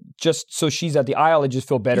 So she's at the aisle. I just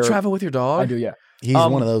feel better. You travel with your dog? I do, yeah. He's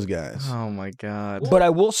one of those guys. Oh my God. But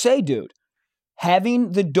I will say, dude,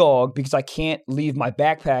 having the dog, because I can't leave my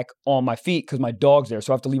backpack on my feet because my dog's there,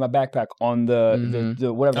 so I have to leave my backpack on the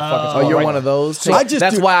whatever the fuck it's Oh, called. you're right? one of those? So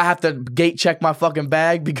That's why I have to gate check my fucking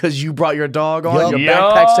bag because you brought your dog on. Yup. Your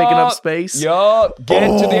backpack's taking up space. Yup. Get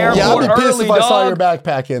to the airport Yeah, I'd be pissed early, if I saw dog. your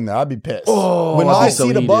backpack in there. I'd be pissed. Oh, when I'd my be so seat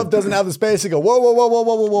heated. above doesn't have the space, I go, whoa, whoa, whoa, whoa,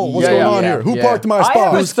 whoa, whoa, whoa. What's Yeah, going yeah, on yeah, here? Who yeah. parked in my I spot?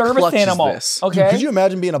 have a Whose service clutch is animal. this? Okay. Could you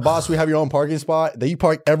imagine being a boss where you have your own parking spot that you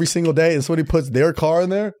park every single day and somebody puts their car in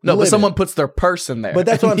there? No, but Living. someone puts their purse in there. But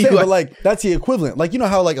that's what I'm You saying. But like, that's the equivalent. Like, you know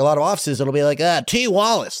how like a lot of offices, it'll be like, T.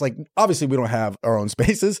 Wallace. Like, obviously we don't have our own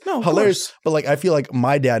spaces. No, of hilarious. course. But like, I feel like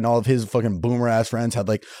my dad and all of his fucking boomer ass friends had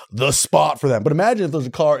like the spot for them. But imagine if there's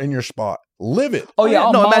a car in your spot. Live it. Oh yeah,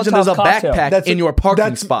 no, imagine there's a cocktail. backpack in your parking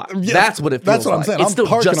that's- spot. yeah, That's what it feels that's what I'm like. saying. It's I'm still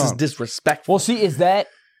parking just as on. disrespectful. Well, see, is that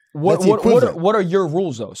That's the equivalent. what are your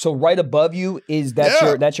rules though? So right above you is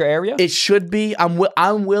that's your area? It should be.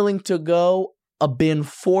 I'm willing to go a bin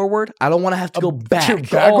forward. I don't want to have to go back. Dude,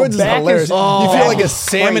 backwards is back hilarious. is- you feel like a it's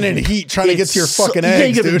salmon in heat trying to get to your It's so- fucking you eggs,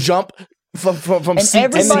 can't get to dude. jump from And seat to everybody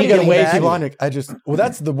And then seat. you gotta getting wait back. people on it. Well,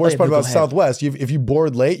 that's the worst part Go about ahead. Southwest. If you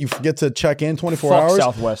board late, you forget to check in 24 Fuck hours.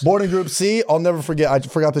 Southwest. Boarding group C, I'll never forget. I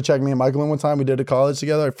forgot to check me and Michael in one time. We did a college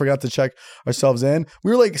together. I forgot to check ourselves in.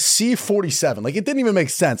 We were like C47. Like it didn't even make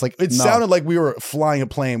sense. Like it sounded like we were flying a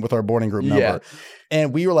plane with our boarding group number. Yeah.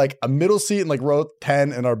 And we were like a middle seat in like row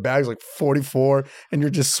 10 and our bag's like 44 and you're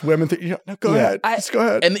just swimming through. No, go ahead. Just go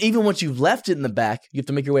ahead. And even once you've left it in the back, you have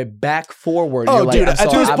to make your way back forward. Oh, You're like, dude! I'm At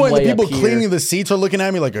sorry, this I'm point, the way up people here. cleaning the seats are looking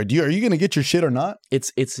at me like, "Are you going to get your shit or not?"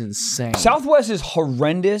 It's insane. Southwest is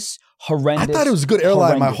horrendous. I thought it was a good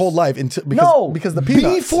airline my whole life because the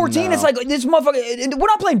peanuts. B14 is like this motherfucker. We're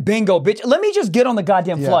not playing bingo, bitch. Let me just get on the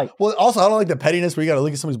goddamn Yeah. flight. Well, also I don't like the pettiness where you got to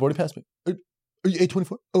look at somebody's boarding pass. Are you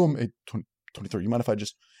 824? Oh, I'm 823. You mind if I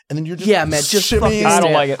just? And then you're just Yeah, man. Just shimmying. fucking I don't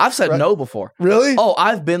stand. like it. I've said Right. no before. Really? Oh,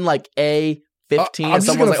 I've been like A15 I'm and just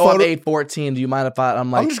someone's like, gonna "Oh, I'm photo- A14. Do you mind if I'm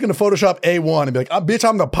like, I'm just gonna Photoshop A1 and be like, "Bitch,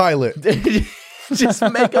 I'm the pilot." just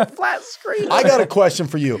make a flat screen." I got a question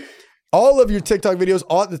for you. All of your TikTok videos,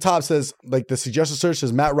 all at the top says like the suggested search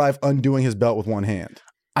says Matt Rife undoing his belt with one hand.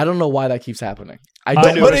 I don't know why that keeps happening. I But,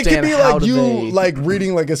 don't but it could understand be how like do you they... like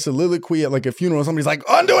reading like a soliloquy at like a funeral. Somebody's like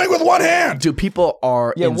undoing with one hand. Dude, people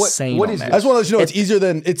are Yeah, what- insane. what on is that. I just want to let you know it's easier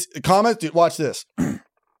than it's comments. Dude, watch this.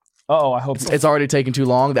 Oh, I hope so. It's already taken too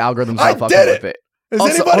long. The algorithms I are fucking did with it. it. Is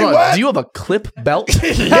Also, anybody hold on, wet? do you have a clip belt?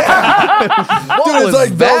 Yeah. What Dude, was it's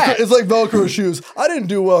like that? Velcro, it's like Velcro shoes. I didn't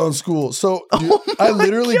do well in school. So dude, I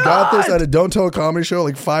literally got this at a Don't Tell comedy show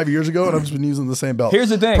like 5 years ago, and I've just been using the same belt. Here's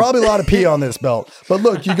the thing. Probably a lot of pee on this belt. But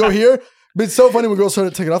look, you go here. But it's so funny when girls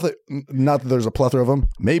started taking off. Like, not that there's a plethora of them,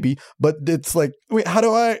 maybe, but it's like, wait, how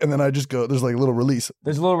do I? And then I just go, there's like a little release.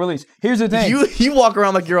 There's a little release. Here's the thing. You walk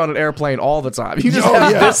around like you're on an airplane all the time. You just Oh,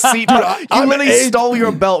 have yeah. this seat. Dude, You I'm literally A- stole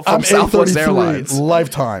your belt from I'm Southwest A33 Airlines.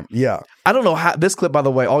 lifetime. Yeah. I don't know how this clip, by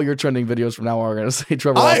the way, all your trending videos from now on are going to say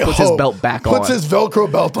Trevor Ross I puts his hope belt back on. Puts his Velcro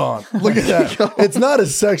belt on. Look at that. It's not a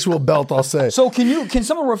sexual belt, I'll say. So can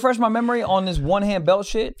someone refresh my memory on this one hand belt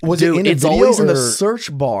shit? Was Dude, it in a it's video always in the or-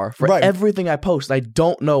 search bar for Right. everything I post. I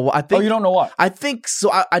don't know. I think. Oh, you don't know what? I think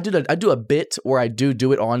so. I do a bit where I do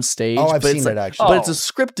it on stage. Oh, I've but seen it's it, like, actually. But it's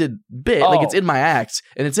a scripted bit. Like it's Oh. in my act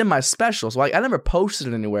and it's in my special. So I never posted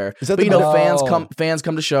it anywhere. Is that but the you know, bit- fans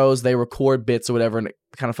come to shows. They record bits or whatever, and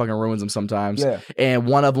kind of fucking ruins them sometimes. Yeah. And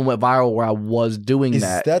one of them went viral where I was doing Is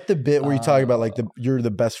that. that the bit where you talk about like you're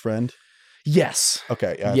the best friend? Yes.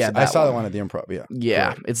 Okay. Yeah, I saw that that one at the improv. Yeah.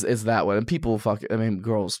 Yeah, Great. it's that one. And people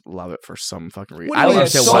girls love it for some fucking reason. What I do don't you mean?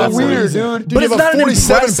 understand so why. that's the weird, reason. dude. Dude, But you it's have not a an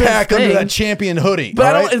 47 impressive pack under thing. that champion hoodie.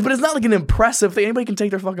 But all right? but it's not like an impressive thing. Anybody can take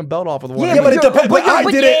their fucking belt off with one. Yeah, hand. But it depends. But I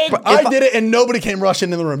but did yeah, it. I did it, and nobody came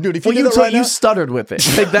rushing in the room, dude. If you Well, did it right you now, stuttered with it.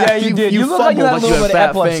 Like that, Yeah, you did. You look like you fumbled had a little bit of fat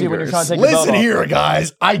epilepsy when you're trying to take your belt listen off. here,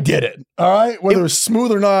 guys. I did it. All right, whether it was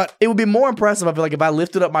smooth or not. It would be more impressive. I feel like if I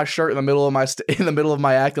lifted up my shirt in the middle of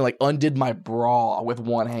my act and like undid my bra with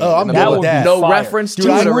one hand. Oh, I'm And good there with was that. No Fire. reference Dude,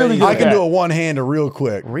 to I it. really already. good I at can that. do a one-hander real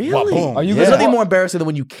quick. Really? Boom. Are you There's good at nothing that? more embarrassing than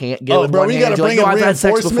when you can't get Oh, with bro, one you hand. gotta You're like, bring no, in I've had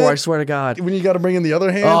sex before. I reinforcement. swear to God. When you got to bring in the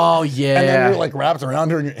other hand. Oh yeah. And then you're like wrapped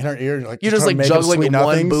around her in her ear. And You're just trying like to make it juggling sweet one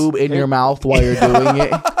nothings. boob in your mouth while you're doing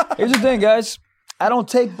it. Here's the thing, guys. I don't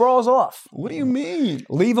take bras off. What do you mean?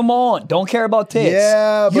 Leave them on. Don't care about tits.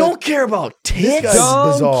 Yeah, but You don't care about tits. guy's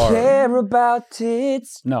Don't bizarre. care about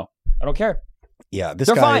tits. No, I don't care. yeah, this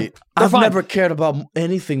They're guy. fine. They're I've fine. never cared about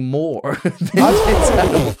anything more. than tits,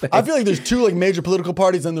 I don't think. I feel like there's two like major political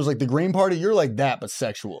parties, and there's like the Green Party. You're like that, but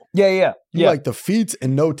sexual. Yeah. You like the feet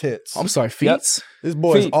and no tits. I'm sorry, feet. Yep. This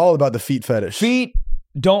boy is Feet. all about the feet fetish. Feet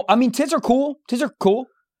don't. I mean, tits are cool. Tits are cool.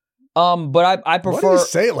 But I Why do prefer. you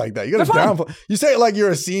say it like that? You got to They're fine. downplay. You say it like you're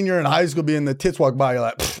a senior in high school, being the tits walk by. You're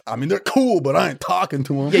like, "Pfft, I mean, they're cool, but I ain't talking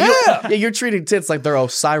to them. You're treating tits like they're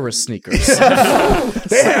Osiris sneakers.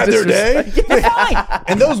 They had their day, Fine.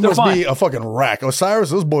 and those must fine. be a fucking rack. Osiris,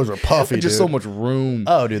 those boys were puffy, Just dude. so much room.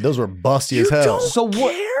 Oh, dude, those were busty as hell. So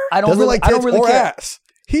what? I don't Doesn't really like I tits don't really or care. ass.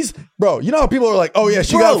 He's bro. You know how people are like, oh yeah,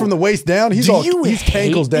 she Bro, got it from the waist down. He's Do all you he's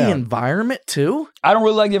hate cankles the down. environment too? I don't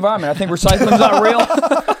really like the environment. I think recycling's not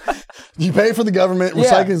real. You pay for the government. Yeah.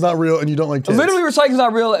 Recycling's not real, and you don't like tits. Literally, recycling's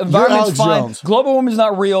not real. Environment's Alex fine. Jones. Global warming's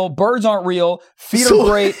not real. Birds aren't real. Feet So- are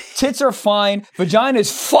great. Tits are fine.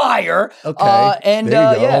 Vagina's fire. Okay. And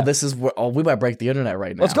There you go. yeah. Oh, this is where we might break the internet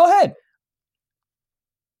right now. Let's go ahead.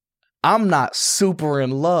 I'm not super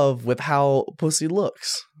in love with how pussy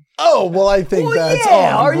looks. Oh well, I think Well, that's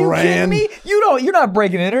yeah. on Are you brand. kidding me? You're not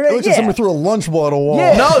breaking the internet. It looks Yeah. like somebody threw a lunchable at a wall.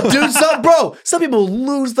 Yeah. No, dude, some people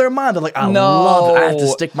lose their mind. They're like, I No. love it. I have to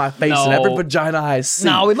stick my face in every No. vagina I see.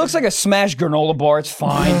 No, it looks like a smashed granola bar. It's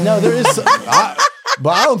fine. No, there is. But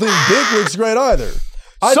I don't think dick looks great either.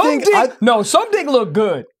 some dick look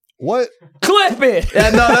good. What? Clip it.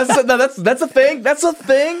 Yeah, that's a thing. That's a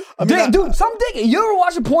thing. I mean, Dude, some dick. You ever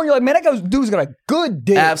watch a porn? You're like, man, that dude's got a good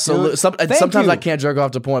dick. Absolutely. dude. Sometimes Thank you. I can't jerk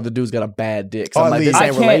off to porn if the dude's got a bad dick. So Oh, I'm at like, least. this I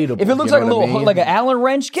ain't can't. relatable. If it looks You like a know what little, I mean? like an Allen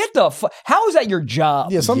wrench, get the fuck. How is that your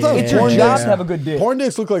job? yeah, sometimes It's your porn job dicks to have a good dick. Porn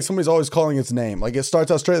dicks look like somebody's always calling its name. Like it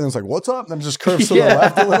starts out straight and it's like, "What's up?" And then it just curves to the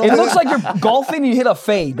left a little It bit. looks like you're golfing and you hit a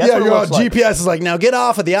fade. That's yeah, what it your looks like. GPS is like, now get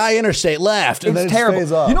off at the I interstate left, and then It's it terrible.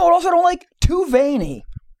 stays up. You know what else I don't like? Too veiny.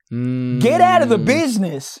 Get out of the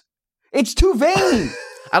business. It's too veiny.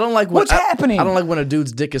 I don't like when, What's happening? I don't like when a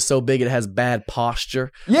dude's dick is so big it has bad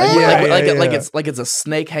posture. Yeah. Like it's a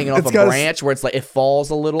snake hanging off It's a got a- branch where it's like it falls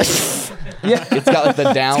a little. Yeah. It's got like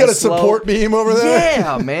the down. It's got a slope. support beam over there.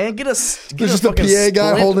 Yeah, man. Get There's a just a fucking PA guy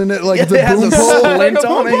splint. holding it like Yeah, it's it a has boom a pole. splint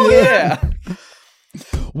on it. Yeah.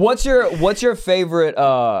 What's your favorite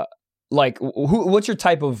what's your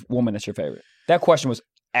type of woman that's your favorite? That question was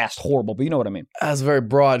asked horrible, but you know what I mean. That's a very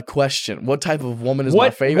broad question. What type of woman is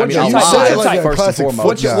my favorite? what's I mean, your I'm type? live, What's your type? first and Classic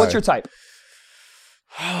foremost. fuck What's your type?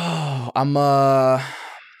 I'm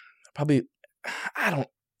probably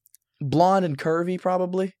blonde and curvy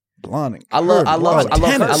probably. Blonding. I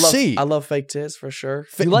Tennessee. love fake tits for sure.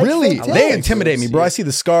 You like Really? fake They tits? intimidate me, bro. I see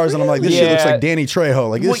the scars and I'm like, this shit looks Yeah. like Danny Trejo.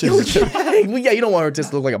 Like this shit. is- Well, yeah, you don't want her tits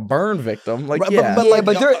to look like a burn victim. Like, But- yeah. but Yeah, like,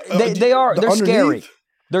 but they're the scary. underneath?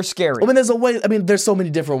 They're scary. I mean, there's so many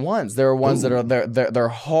different ones. There are ones that are they're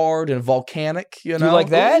hard and volcanic. You know, you like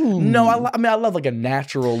that? No, I love like a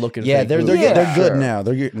natural looking. Yeah, fake they're booty. they're good Sure. now.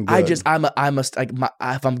 They're getting good. If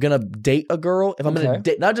I'm gonna date a girl, if I'm Okay. gonna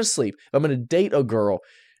date, not just sleep, if I'm gonna date a girl,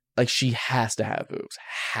 like she has to have boobs,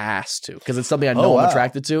 because it's something I know I'm wow.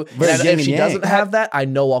 attracted to. Very And yin if she and doesn't yang. have that, I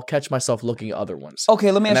know I'll catch myself looking at other ones.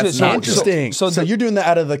 Okay, let me ask you That's this. not interesting. So So you're doing that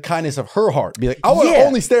out of the kindness of her heart. Be like, I want to Yeah.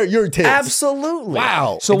 only stare at your tits. Absolutely.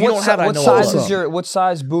 Wow. So If you don't have it, I what know size I is will. what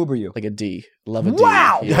size boob are you? Like a D. Love a D.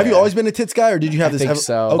 Wow. Yeah. Have you always been a tits guy, or did you have I this? think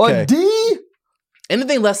so. Okay. A D?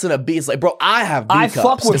 Anything less than a B, it's like, bro, I have B I cups.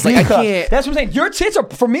 fuck with It's B like, cups. I can't. That's what I'm saying. Your tits are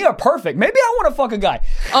for me are perfect. Maybe I want to fuck a guy.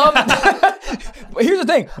 But here's the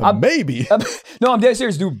thing. Maybe. No, I'm dead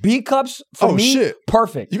serious, dude. B cups for Oh, me, shit.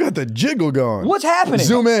 perfect. You got the jiggle going. What's happening?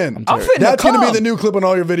 Zoom in. I'm fitting That's to going to be come. the new clip on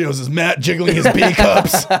all your videos is Matt jiggling his B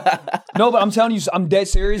cups. No, but I'm telling you, I'm dead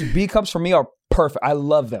serious. B cups for me are perfect. I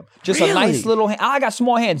love them. Just a nice little hand. I got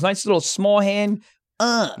small hands. Nice little small hand.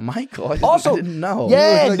 Michael, I didn't know.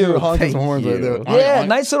 Yeah, like dude. Honking some horns right there. Yeah,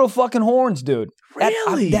 nice little fucking horns, dude.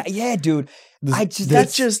 Really? Yeah, dude. Do here's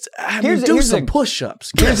some the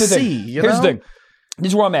push-ups. Here's the thing. Here's the thing.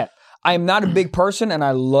 This is where I'm at. I am not a big person, and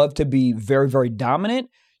I love to be very, very dominant.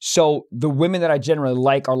 So the women that I generally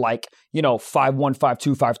like are like, 5'1",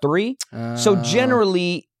 5'2", 5'3". So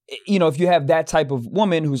generally, if you have that type of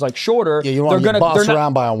woman who's like shorter, you want to get bossed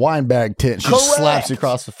around by a wine bag tit. She slaps you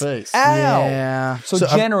across the face. Ow. Yeah. So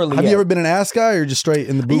generally, have you ever been an ass guy or just straight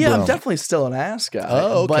in the boob realm? I'm definitely still an ass guy.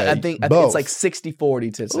 Oh, okay. But I think it's like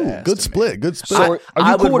 60-40 tits ass. Good split. So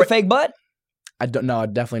are you cool with a fake butt? I don't know.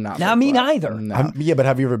 Definitely not. Now, me neither. No. Yeah, but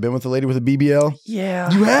have you ever been with a lady with a BBL?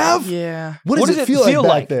 Yeah. You have? Yeah. What does it feel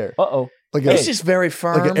like back there? Uh-oh. It's just very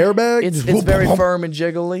firm. Like an airbag? It's very firm and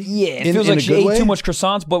jiggly. Yeah. It feels like she ate too much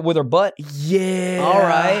croissants, but with her butt. Yeah. All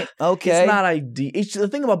right. Okay. It's not ideal. The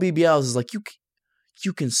thing about BBLs is like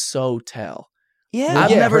you can so tell. Yeah. I've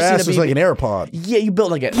never seen a BBL. Like an AirPod. Yeah, you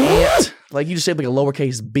built like an ant. Like you just shaped like a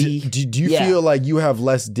lowercase b. Do you feel like you have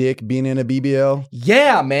less dick being in a BBL?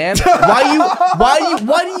 Yeah, man.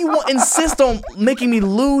 Why do you insist on making me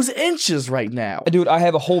lose inches right now? Dude, I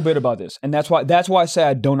have a whole bit about this. And that's why I say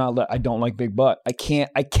I don't like big butt.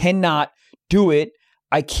 I cannot do it.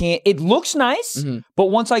 I can't. It looks nice, but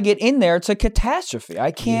once I get in there, it's a catastrophe.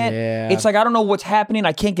 I can't. Yeah. It's like I don't know what's happening.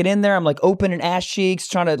 I can't get in there. I'm like opening ass cheeks,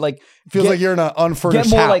 trying to like. Feels like you're in an unfurnished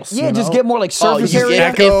get more house. just get more like surface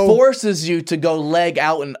area. It forces you to go leg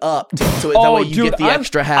out and up, so that way you get the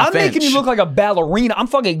extra half I'm making you look like a ballerina. I'm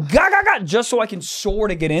fucking just so I can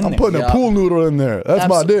sort of get in there. I'm putting a pool noodle in there. That's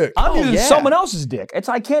my dick. I'm using someone else's dick.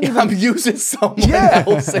 I can't even. I'm using someone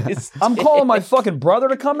else's. I'm calling my fucking brother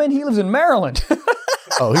to come in. He lives in Maryland.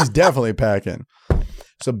 Oh, he's definitely packing.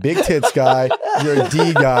 So big tits guy, you're a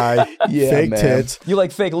D guy, fake tits. You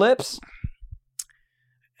like fake lips?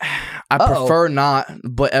 I prefer not,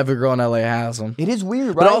 but every girl in LA has them. It is weird,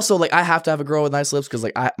 right? But also, like, I have to have a girl with nice lips because,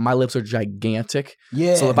 like, my lips are gigantic.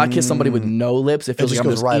 Yeah. So if I kiss somebody with no lips, it feels like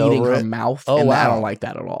I'm just eating her mouth. Oh, and I don't like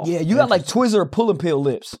that at all. Yeah, you got like Twizzler or Pull and Peel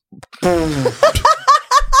lips. Pull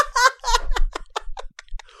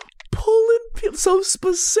and Peel, so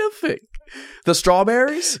specific. The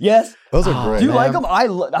strawberries? Yes. Those are great. Do you like them? I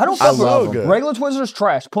don't fuck with them. Regular Twizzlers,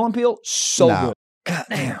 trash. Pull and Peel, good.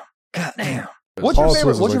 Goddamn. What's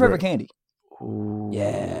your favorite candy? Ooh,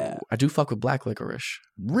 yeah. I do fuck with black licorice.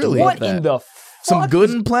 Really? What in the fuck? Some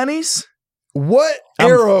Good and Plenties? What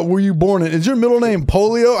era were you born in? Is your middle name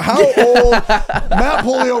Polio? How old? Matt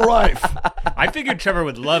Polio Rife. I figured Trevor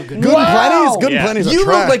would love Good and Plenties. Good and Plenties. You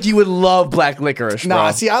look like you would love black licorice. Bro.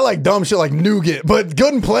 Nah, see, I like dumb shit like nougat, but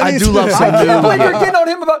Good and Plenties. I do love some nougat. I can't believe you're getting on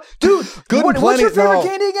him about, dude. Good and Plenties. What's your favorite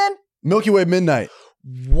candy again? Milky Way Midnight.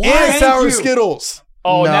 What? And Sour Skittles.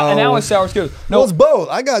 Oh, now it's sour Skittles. No, well, it's both.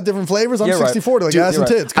 I got different flavors. I'm 64. Like ass and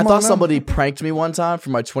tits. I thought somebody pranked me one time for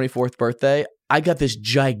my 24th birthday. I got this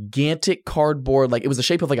gigantic cardboard, like it was the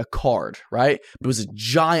shape of like a card, right? It was a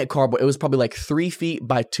giant cardboard. It was probably like 3 feet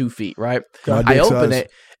by 2 feet, right? I open it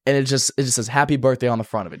and it just says happy birthday on the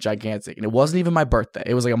front of it, gigantic. And it wasn't even my birthday.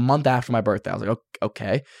 It was like a month after my birthday. I was like,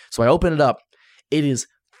 okay. So I open it up. It is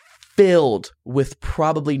filled with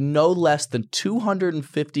probably no less than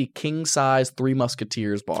 250 king-size Three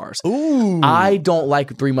Musketeers bars. Ooh. I don't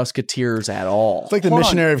like Three Musketeers at all. It's like the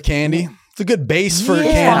missionary of candy. It's a good base for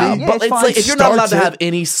candy. Yeah, but it's like if you're not allowed to have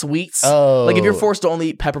any sweets, like if you're forced to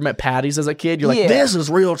only eat peppermint patties as a kid, you're like, this is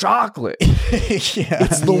real chocolate.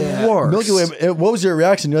 It's the worst. Milky Way, what was your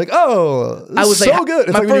reaction? You're like, oh, this is so good.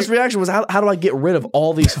 My first reaction was, how do I get rid of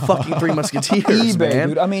all these fucking Three Musketeers, eBay, man?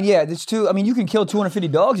 Dude. I mean, there's two. I mean, you can kill 250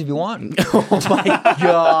 dogs if you want. Oh my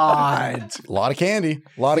God. A lot of candy.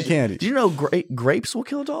 A lot of candy. Do you know grapes will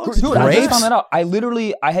kill dogs? Dude, I just found that out.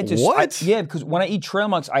 I had to. What? Because when I eat trail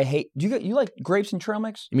mix, I hate. You like grapes and trail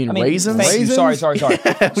mix? You mean raisins? Raisins? Sorry.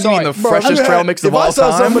 What do you mean, the freshest trail mix of all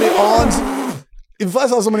time? If I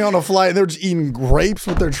saw somebody on a flight and they were just eating grapes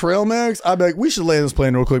with their trail mix, I'd be like, we should lay this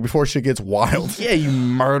plane real quick before shit gets wild. Yeah, you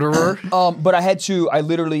murderer. But I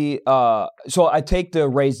literally, so I take the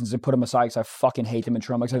raisins and put them aside because I fucking hate them in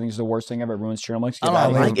trail mix. I think it's the worst thing ever. It ruins trail mix. I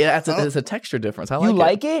don't like it. It's a texture difference. I like it. You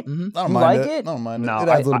like it? Mm-hmm. I don't mind it. I don't mind it. No, it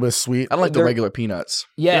adds a little bit of sweet. I like the regular peanuts.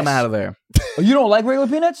 Yes. Get them out of there. You don't like regular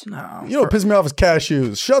peanuts? No. You know what pisses me off is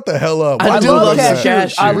cashews. Shut the hell up. I do love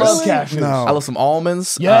cashews. I love cashews. No. I love some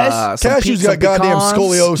almonds. Yes. Cashews got goddamn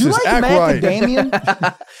scoliosis. Do you like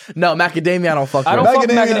macadamia? No, macadamia I don't fuck with. I don't fuck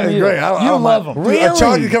macadamia. Great. You love them. Really? A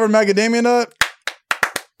chocolate covered macadamia nut?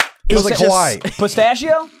 It was like Hawaii.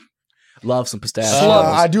 Pistachio? Love some pistachio.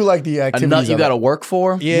 I do like the A activities. nut you of got to it. work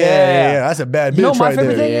for. Yeah. That's a bad bitch You know what my right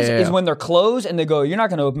favorite there. thing is Yeah. when they're closed and they go, "You're not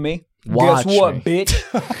gonna open me." Watch Guess what, me.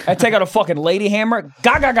 bitch? I take out a fucking lady hammer.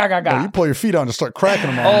 Ga ga ga ga You ga. pull your feet on and start cracking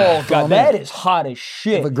them on. Oh Throw god, 'em that in. is hot as If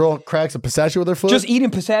shit. a girl cracks a pistachio with her foot, Just eating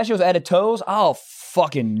pistachios out of toes. Oh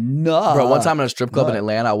fucking nut. Bro, one time in a strip club in nut.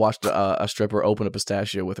 Atlanta, I watched a stripper open a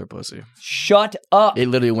pistachio with her pussy. Shut up. It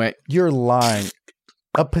literally went, you're lying.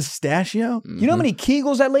 A pistachio? You know how many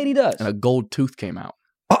Kegels that lady does? and a gold tooth came out.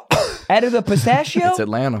 Out of the pistachio? It's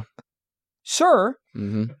Atlanta. Sir?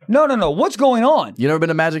 hmm No. What's going on? You never been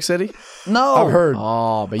to Magic City? No. I've heard.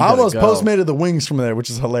 Oh, but you I gotta almost go. postmated the wings from there, which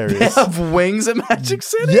is They hilarious. have wings at Magic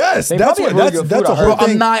City? Yes, They that's probably what have really that's good food, a I whole heard. thing.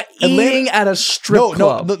 I'm not Atlanta- eating at a strip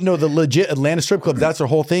club. No, the legit Atlanta strip club. That's their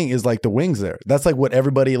whole thing. Is like the wings there. That's like what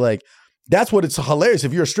everybody like. That's what it's hilarious.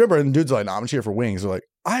 If you're a stripper and dude's like, "Nah, I'm just here for wings." They're like,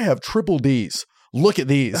 "I have triple D's. Look at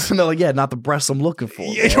these." And they're like, yeah, not the breasts I'm looking for.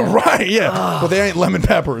 Yeah, you're right. Yeah, but they ain't lemon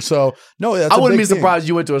pepper. So no, that's I a wouldn't big be thing. surprised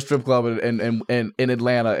you went to a strip club in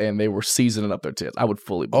Atlanta and they were seasoning up their tits. I would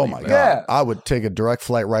fully Oh believe my that. god, Yeah. I would take a direct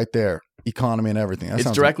flight right there, economy and everything. That It's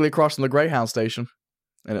sounds directly across from the Greyhound station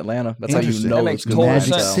in Atlanta. That's how you Interesting. know That it's makes good total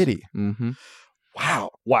Magic sense. City. Mm-hmm.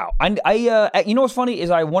 Wow. I you know what's funny is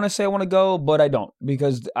I want to say I want to go, but I don't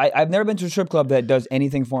because I've never been to a strip club that does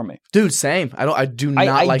anything for me. Dude, same. I do not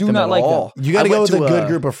I like do them not at like them. all. You got to I go went with a to good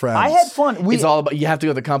group of friends. I had fun. It's all about you have to go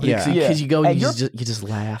to the company because Yeah. you go At and your- you just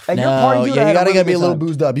laugh. at your No, party, dude, I yeah, you had a gotta really be a good little time.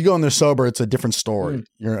 boozed up. You go in there sober, it's a different story.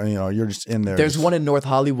 You're just in there. There's just- one in North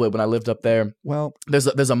Hollywood when I lived up there. Well, There's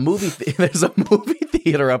a movie there's a movie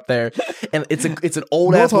theater up there, and it's an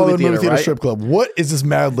old North ass movie Hollywood theater, right? strip club. What is this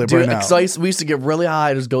Mad Lib Dude, right now? so we used to get really high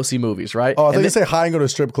and just go see movies, right? Oh, I And think they say hi and go to a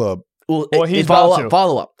strip club. Well, he's follow about up. to.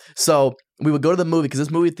 Follow up. So we would go to the movie because this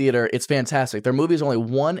movie theater, it's fantastic. Their movies are only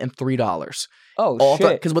 $1 and $3. Oh shit.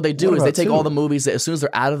 Because what they do What is they about take two? all the movies that as soon as they're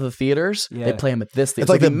out of the theaters, they Yeah. play them at this theater. It's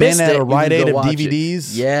like if the you missed Ben at it, a you Rite can Aid go of watch it.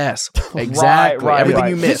 DVDs. Yes, exactly. Right, Everything right.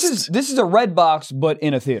 you missed. This is a red box, but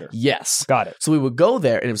in a theater. Yes. Got it. So we would go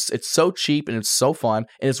there, and it's so cheap and it's so fun,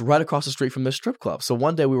 and it's right across the street from this strip club. So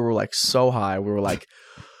one day we were like so high, we were like,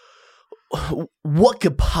 what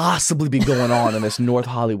could possibly be going on in this North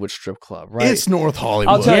Hollywood strip club, right? It's North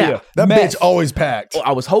Hollywood. I'll tell Yeah. you. That meth. bitch always packed.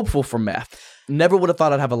 I was hopeful for meth. Never would have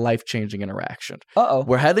thought I'd have a life-changing interaction. Uh-oh.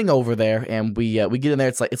 We're heading over there, and we get in there.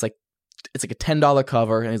 It's like a $10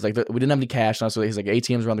 cover, and he's like, we didn't have any cash, and so he's like,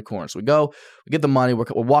 ATM's around the corner. So we go, we get the money, we're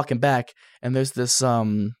walking back, and there's this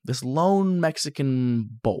lone Mexican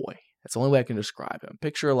boy. That's the only way I can describe him.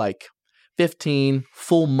 Picture like 15,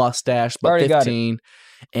 full mustache, but Already got it. 15.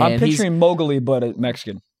 And I'm he's picturing Mowgli, but a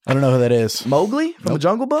Mexican. I don't know who that is. Mowgli from the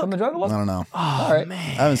Jungle Book. From the Jungle I Book? don't know. Oh All right. man,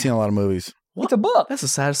 I haven't seen a lot of movies. It's a book. that's the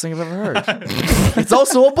saddest thing I've ever heard. It's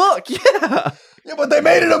also a book. Yeah, Yeah, but they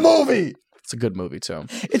made it a movie. it's a good movie too.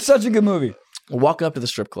 It's such a good movie. We're walking up to the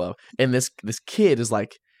strip club, and this kid is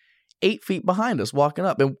like 8 feet behind us, walking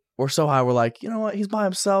up, and we're so high, we're like, you know what? He's by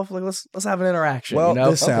himself. Like, let's have an interaction. Well, you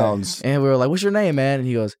know? this sounds. And we were like, what's your name, man? And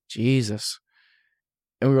he goes, Jesus.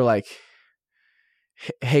 And we were like,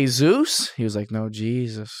 Jesus? He was like, no,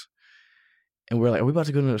 Jesus. And we were like, are we about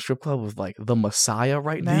to go to a strip club with like the Messiah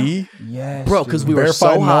right now? Yes. Bro, because we dude. were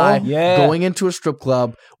Verified so high, mall? Yeah. going into a strip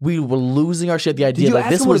club, we were losing our shit. The idea you that ask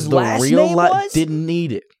this him what was his the last real name life. was? Didn't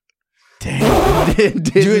need it. Damn.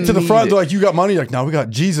 Didn't You get to the need front, it. they're like, you got money? You're like, no, we got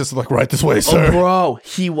Jesus. I'm like, right this way, Oh, sir. bro,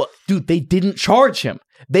 he was, dude. They didn't charge him.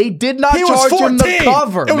 They did not He was charge him the 14.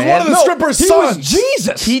 cover. It was man. one of the No, stripper's He sons. was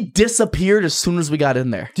Jesus. He disappeared as soon as we got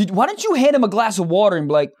in there. Dude, why don't you hand him a glass of water and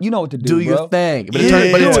be like, you know what to do, Do your bro? thing, but, Yeah.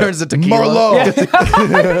 it turns into tequila.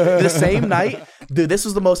 Merlot. The same night, dude. This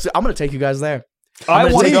was the most. I'm gonna take you guys there. I I'm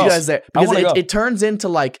gonna want to take go. you guys there I because wanna go. it turns into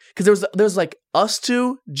like because there's like us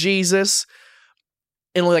two, Jesus,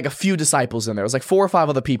 and only like a few disciples in there. It was like 4 or 5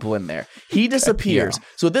 other people in there. He disappears.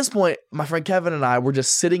 So at this point, my friend Kevin and I were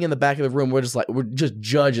just sitting in the back of the room. We're just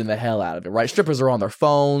judging the hell out of it, right? Strippers are on their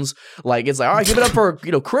phones. Like it's like, all right, give it up for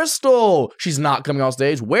Crystal. She's not coming on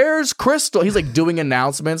stage. Where's Crystal? He's like doing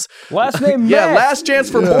announcements. Last name Yeah, Matt. last chance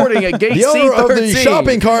for boarding at gate The owner of the C13.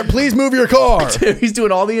 shopping cart, please move your car. He's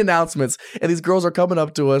doing all the announcements, and these girls are coming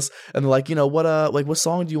up to us, and they're like, what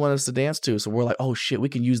song do you want us to dance to? So we're like, oh shit, we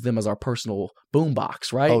can use them as our personal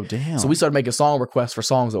boombox, right? Oh, damn. So we started making song requests for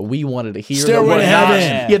songs that we wanted to hear. Stairway That were to not-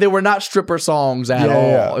 Heaven. Yeah, they were not stripper songs at Yeah, all.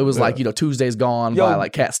 yeah, It was yeah. like Tuesday's Gone Yo, by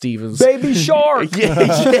like Cat Stevens. Baby Shark. yeah.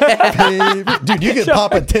 Baby. Dude, you could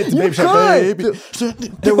pop a tit to Baby Shark, could.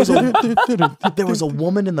 baby. There was a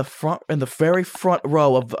woman in the very front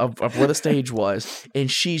row of where the stage was, and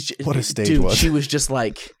she's What a stage dude, was. She was just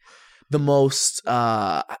like the most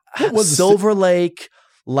was the Silver Lake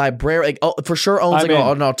librarian, for sure owns like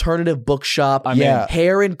an alternative bookshop.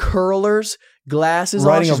 Hair and curlers, glasses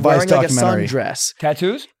on. She's wearing like a sundress.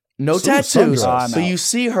 Tattoos? No tattoos. So you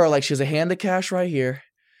see her like she has a hand of cash right here.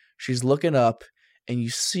 She's looking up, and you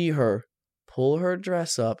see her pull her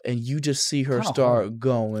dress up, and you just see her start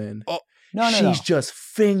going. No. She's just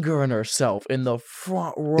fingering herself in the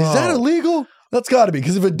front row. Is that illegal? That's got to be,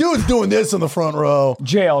 because if a dude's doing this in the front row,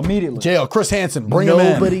 jail immediately. Jail. Chris Hansen, bring him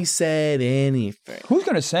in. Nobody said anything. Who's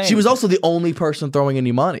gonna say? She was also the only person throwing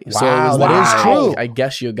any money. Wow, so it was that is true. I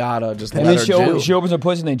guess you gotta just and let then her do. She opens her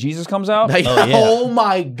pussy and then Jesus comes out. Like, oh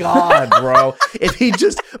my God, bro! If he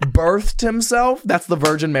just birthed himself, that's the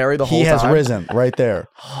Virgin Mary the whole time. He has risen right there,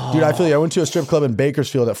 dude. I feel you. I went to a strip club in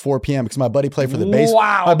Bakersfield at 4 p.m. because my buddy played for the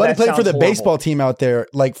my buddy played for the baseball team out there,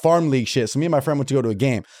 like farm league shit. So me and my friend went to go to a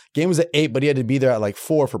game. Game was at 8, but he had to be there at like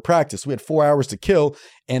 4 for practice. We had 4 hours to kill,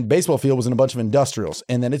 and baseball field was in a bunch of industrials.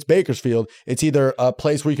 And then it's Bakersfield. It's either a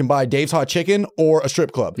place where you can buy Dave's Hot Chicken or a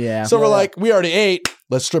strip club. Yeah. So we're like, we already ate.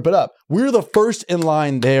 Let's strip it up. We were the first in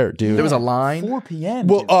line there, dude. There was a line. 4 p.m.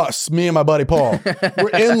 Well, me and my buddy Paul, we're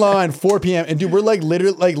in line 4 p.m. And dude, we're like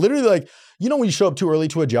literally, you know when you show up too early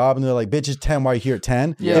to a job and they're like, bitch, it's 10, why are you here at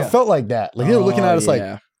 10? Yeah. It felt like that. Like they were looking at us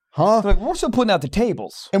like, huh? Like, we're still putting out the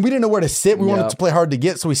tables. And we didn't know where to sit. We wanted to play hard to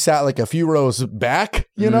get, so we sat like a few rows back,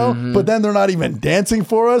 you know? But then they're not even dancing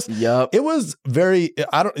for us. Yep. It was very,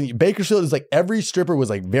 Bakersfield is like every stripper was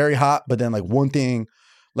like very hot, but then like one thing,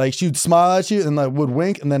 like she'd smile at you and like would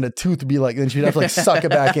wink, and then the tooth would be like, then she'd have to like suck it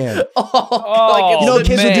back in. Like you know,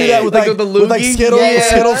 kids would do that with like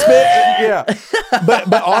Skittles spit. Yeah.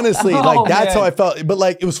 But honestly, like that's how I felt. But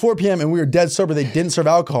like it was 4 p.m. and we were dead sober. They didn't serve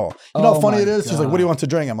alcohol. You know how funny it is? She's like, what do you want to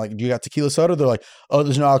drink? I'm like, do you got tequila soda? They're like, oh,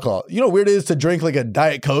 there's no alcohol. You know how weird it is to drink like a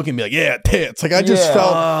Diet Coke and be like, yeah, tits. Like I just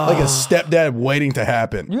felt like a stepdad waiting to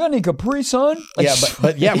happen. You got any Capri Sun? Like, Yeah,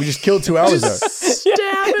 but yeah, we just killed 2 hours there.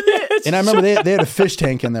 Stabbing it. And I remember they had a fish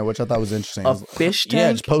tank in there, which I thought was interesting. A fish tank?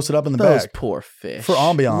 Yeah, just posted up in the Those back. poor fish. For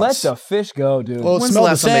ambiance. let the fish go, dude. Well, it When's smelled the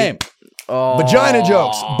the last time same. Vagina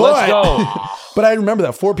jokes. Let's go. But I remember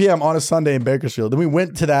that 4 p.m. on a Sunday in Bakersfield. Then we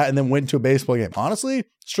went to that and then went to a baseball game. Honestly,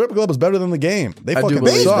 strip club was better than the game. They I do fucking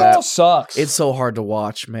believe suck. that. Baseball sucks. It's so hard to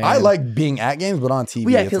watch, man. I like being at games, but on TV,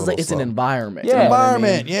 yeah, it's a because little it's an slow. environment. Yeah. You know what I mean?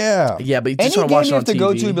 Environment, yeah. Yeah, but you any just want game to watch you it on have to TV.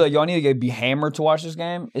 go to, be like, y'all need to be hammered to watch this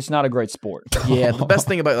game. It's not a great sport. Yeah, the best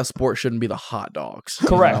thing about the sport shouldn't be the hot dogs.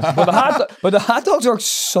 Correct. But the hot dogs are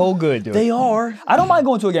so good, dude. They are. I don't mind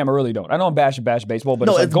going to a game. I really don't. I don't bash baseball, but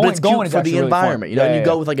No, it's like it's going cute is for actually the really environment. fun. You know, and you Yeah.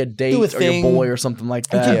 go with like a date Do a or your thing. boy or something like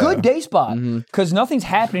that. It's a good day spot because nothing's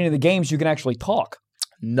happening in the games. You can actually talk.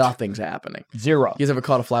 Nothing's happening. Zero. You guys ever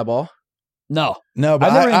caught a fly ball? No. No, but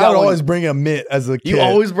I've never even I got would one. always bring a mitt as a kid. You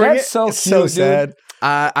always bring That's it? so It's cute, so dude. sad.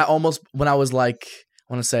 I almost, when I was like,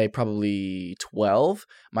 I want to say probably 12,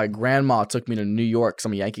 my grandma took me to New York because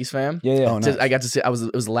I'm a Yankees fan. Yeah, yeah. Oh, nice. I got to see, it was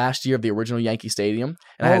the last year of the original Yankee Stadium,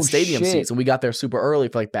 and I had stadium shit. seats, and we got there super early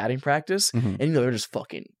for like batting practice, and you know, they're just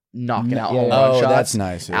fucking knocking out Yeah, home yeah. run Oh, shots. that's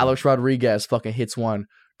nice. Yeah. Alex Rodriguez fucking hits one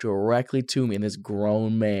directly to me, and this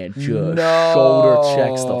grown man just No. shoulder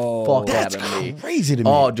checks the fuck That's out of me. crazy to me.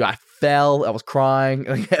 Oh, dude, I fell. I was crying.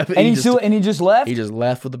 And he just left? He just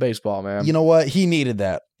left with the baseball, man. You know what? He needed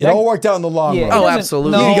that. It That- all worked out in the long Yeah. run. He Oh, doesn't-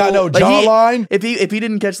 absolutely. no. He got no Like, jawline. If he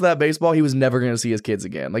didn't catch that baseball, he was never going to see his kids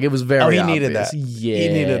again. Like it was very. Oh, he obvious. needed that. Yeah, He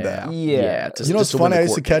needed that. Yeah. You know what's to funny? win the I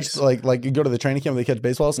used to court catch case. like you go to the training camp, they catch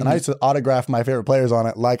baseballs, and I used to autograph my favorite players on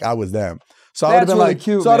it like I was them. So I would have That's been really like,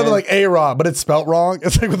 cute, so I'd have been man. like A-Rod, but it's spelt wrong.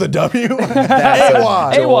 It's like with a W. That's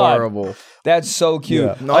A-Wad. A-Wad. adorable. That's so cute.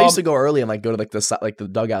 Yeah. No, I used to go early and like go to like the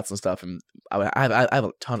dugouts and stuff, and I have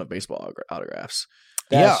a ton of baseball autographs.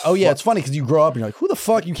 Yeah. That's Oh, yeah. It's funny because you grow up and you're like, who the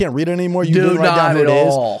fuck? You can't read it anymore. You Dude, didn't write down not who it at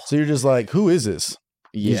is. all. So you're just like, who is this?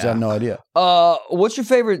 You just Yeah, have no idea. What's your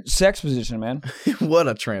favorite sex position, man? what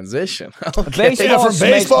a transition. Okay. Baseball, Yeah, from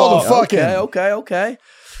baseball to fucking. Okay.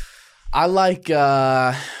 I like.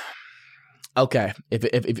 Okay,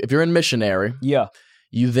 if you're in missionary, Yeah.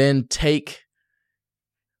 you then take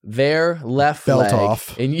their left Belt leg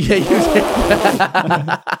off. and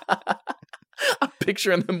I'm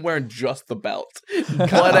picturing them wearing just the belt,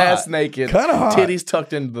 butt ass naked, Kinda hot. titties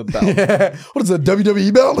tucked into the belt. Yeah. What is a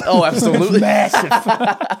WWE belt? Oh, absolutely, Massive.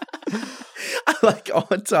 I like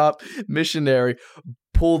on top missionary.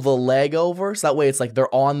 Pull the leg over, so that way it's like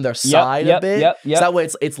they're on their side a bit. Yep. So that way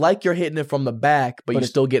it's like you're hitting it from the back, but you're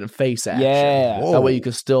still getting face action. Yeah. Whoa. That way you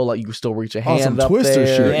can still reach a hand some up twister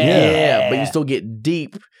there. shit, yeah. But you still get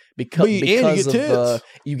deep because But you get of tits.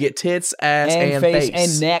 you get tits, ass, and and face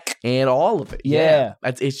face and neck. and all of it. Yeah.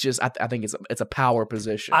 It's just I think it's a power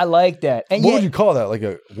position. I like that. And What yeah, would you call that? Like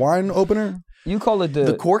a wine opener? You call it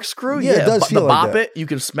The corkscrew? Yeah, it does feel the like bop that. it. You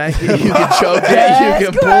can smack it. You can choke it. You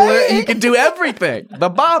can pull it. You can do everything. The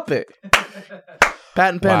bop it.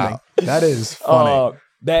 Patent pending. Wow, that is funny.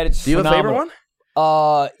 That is Do you have a favorite one?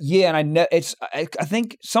 Yeah, and I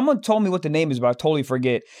think someone told me what the name is, but I totally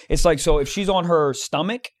forget. It's like, so if she's on her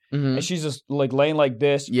stomach and she's just like laying like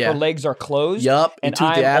this, her legs are closed. Yup. And you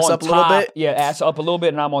toot the I'm ass on up a little top, bit. Yeah, ass up a little bit,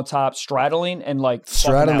 and I'm on top straddling and like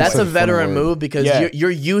Straddling. That's Like a a veteran funny word. move because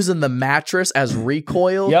you're using the mattress as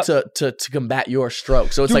recoil to combat your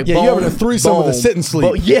stroke. So it's like Yeah, boom, you're having a threesome with a boom, sit and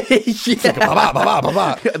sleep. boom. Yeah. You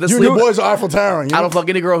and sleep- your boys are Eiffel Towering. You I know? don't fuck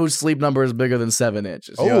any girl whose sleep number is bigger than 7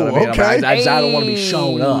 inches. You know Oh, what I mean? okay. I don't want to be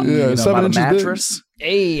shown up. Yeah, you know, 7 by the inches big. mattress.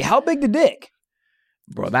 Hey, how big the dick?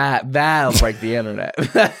 Bro, that'll break the internet.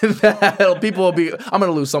 People will be. I'm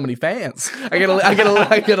gonna lose so many fans. I gotta lose. no. I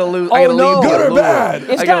gotta Good or allure. bad?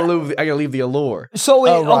 It's I gotta leave the allure. So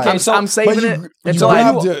right. okay, so I'm saving it. You until I.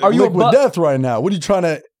 grabbed it are you a liquid butt- death right now. What are you trying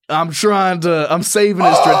to? I'm saving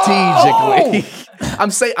it strategically.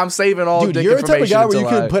 I'm saving all Dude, dick you're the type of information guy where you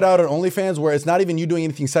until could put out an OnlyFans where it's not even you doing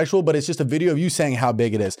anything sexual, but it's just a video of you saying how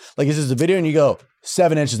big it is. Like it's just a video and you go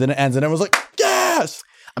 7 inches, then it ends, and everyone's like, yes.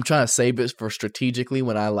 I'm trying to save it for strategically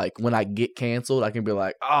when I get canceled, I can be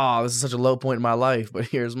like, oh, this is such a low point in my life, but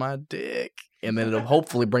here's my dick. And then it'll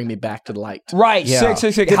hopefully bring me back to the light. right, Yeah.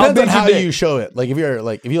 666. Depends on how your dick? you show it. Like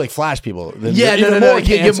if you flash people, then Yeah, you're no, more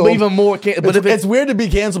canceled. even more. But if It's weird to be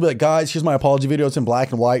canceled. Be like, guys, here's my apology video. It's in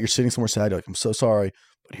black and white. You're sitting somewhere sad. You're like, I'm so sorry,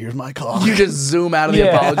 but here's my cock. you just zoom out of the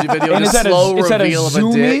Yeah. apology video, And just it's at a- slow it's at a reveal of a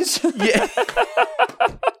dick. Zoomies? Yeah.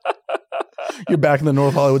 You're back in the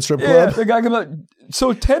North Hollywood strip Yeah, club. the guy comes up.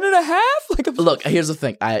 So 10 and a half? Like a Look, here's the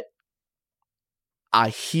thing. I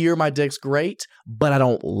hear my dick's great, but I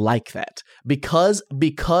don't like that because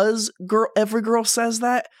every girl says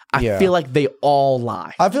that. I feel like they all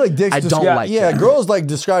lie. I feel like dicks. I don't like Yeah, that. girls like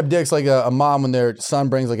describe dicks like a mom when their son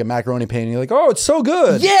brings like a macaroni pan. And you're like, oh, it's so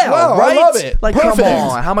good. Yeah, wow, right. I love it. Like, Perfect. come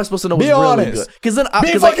on. How am I supposed to know Be what's really honest. good? Because then,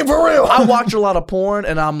 Be fucking for real. I watch a lot of porn,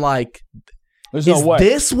 and I'm like, There's is no way.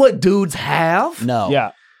 this what dudes have? No.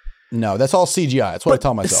 Yeah. No, that's all CGI. That's what I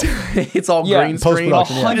tell myself. It's all Yeah, green screen.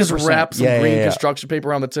 post-production, yeah. You just 100%. wrap some Yeah, green yeah. construction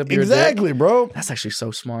paper on the tip of your dick. Exactly, bro. That's actually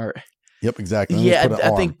so smart. Yep, exactly. Let me Yeah, just put an I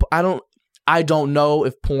arm. think I don't know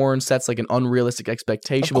if porn sets like an unrealistic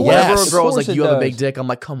expectation, but course. whenever Yes. a girl's Of like, course "You it have a does. big dick," I'm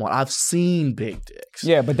like, "Come on, I've seen big dicks."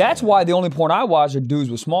 Yeah, but that's why the only porn I watch are dudes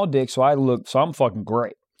with small dicks, so I'm fucking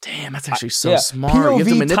great. Damn, that's actually so yeah. smart. You have to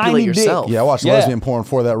POV, manipulate tiny dick. yourself. Yeah, I watch Yeah. lesbian porn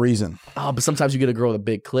for that reason. Oh, but sometimes you get a girl with a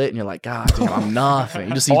big clit, and you're like, "God damn, I'm nothing."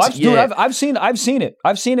 You just see, Dude, I've seen it.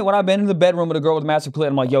 I've seen it when I've been in the bedroom with a girl with a massive clit.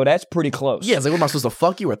 I'm like, yo, that's pretty close. yeah. It's like, what am I supposed to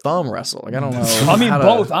fuck you or thumb wrestle? Like, I don't know. I mean, how to-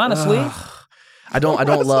 both, honestly. I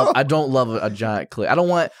don't love a giant clit. I don't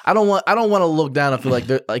want to look down and feel like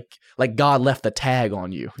they're like God left a tag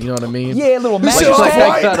on you. You know what I mean? Yeah, a little This mattress shit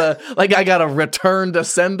Like, off-white. I got a return to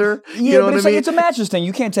sender. Yeah, You know but what it's I mean? like it's a mattress thing.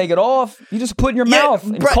 You can't take it off. You just put it in your Yeah, mouth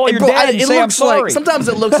and bro- call your bro, dad and it say, I'm looks sorry. like sometimes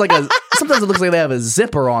it looks like they have a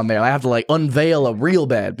zipper on there. I have to like unveil a real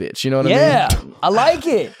bad bitch. You know what yeah, I mean? I like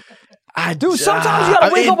it. Dude, sometimes you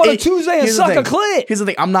gotta wake up on a Tuesday and suck a clit. Here's the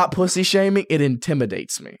thing: I'm not pussy shaming. It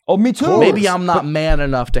intimidates me. Oh, me too. Maybe I'm not man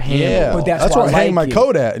enough to handle. Yeah, it. But that's that's why where I I hang my like it.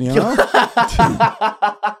 coat at, you know?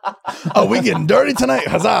 Oh, we getting dirty tonight?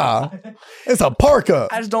 Huzzah. It's a parka.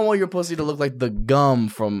 I just don't want your pussy to look like the gum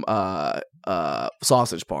from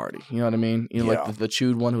Sausage Party. You know what I mean? You know, Yeah. like the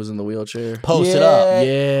chewed one who's in the wheelchair. Post it up.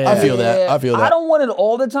 Yeah. I feel that. I feel that. I don't want it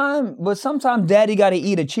all the time, but sometimes daddy got to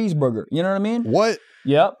eat a cheeseburger. You know what I mean? What?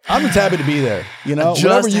 Yep. I'm just happy to be there, you know? Just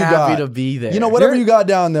Whatever you happy got. to be there. You know, whatever You're- you got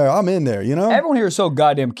down there, I'm in there, you know? Everyone here is so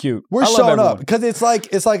goddamn cute. We're I love showing everyone. up because it's like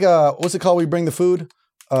what's it called? We bring the food.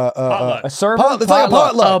 A server? It's like a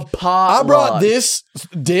potluck. A potluck. I brought this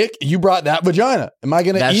dick. You brought that vagina. Am I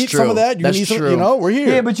going to That's eat some true. of that? You That's need some. true. You know, we're here.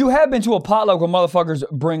 Yeah, but you have been to a potluck where motherfuckers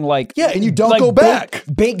bring like Yeah, and you don't like go back.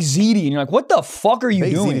 baked ziti, and you're like, what the fuck are you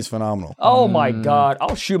Baked doing? ziti's phenomenal. Oh my god,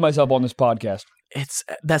 I'll shoot myself on this podcast.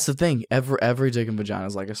 That's the thing. Every dick and vagina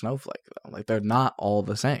is like a snowflake, though. Like they're not all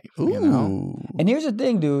the same. You know? Ooh. And here's the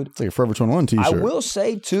thing, dude. It's like a Forever 21 t-shirt. I will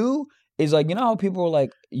say too is like, you know how people are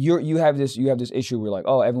like, you have this issue where like,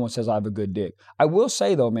 oh, everyone says I have a good dick. I will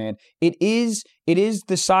say though, man, it is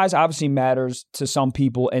the size obviously matters to some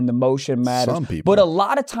people and the motion matters. Some people. But a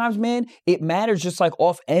lot of times, man, it matters just like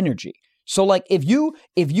off energy. So like if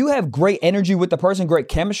you have great energy with the person, great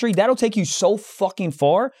chemistry, that'll take you so fucking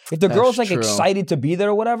far. If the girl's like true. excited to be there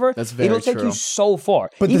or whatever, That's very it'll take true. you so far.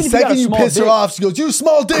 But Even the if got a second you small piss her dick- off, she goes, "You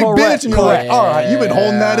small dick Correct, bitch," and you're like, correct. "All right, you've been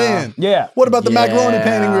holding that in." Yeah. What about the macaroni Yeah.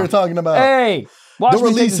 painting we were talking about? Hey, watch Don't me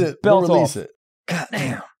take release this it. Don't belt release off.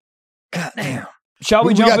 it. Goddamn. Shall we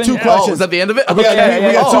We jump got in? two Yeah. questions. Oh, is that the end of it? We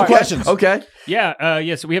got two questions. Okay.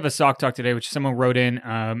 Yeah, so we have a sock talk today, which someone wrote in,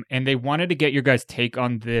 and they wanted to get your guys' take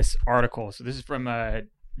on this article. So this is from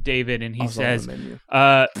David, and he says,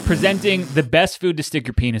 presenting the best food to stick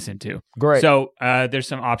your penis into. Great. So there's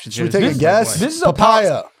some options Should we here. take a guess? This is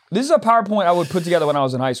papaya. This is a PowerPoint I would put together when I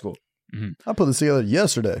was in high school. I put this together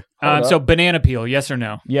yesterday. So banana peel, yes or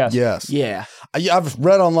no? Yes. Yes. Yeah. I've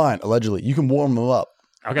read online, allegedly, you can warm them up.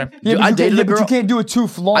 Okay. Yeah, I but dated a girl. you can't do it too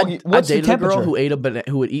long. I What's the dated a temperature? girl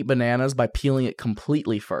who would eat bananas by peeling it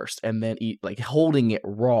completely first and then eat holding it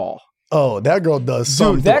raw. Oh, that girl does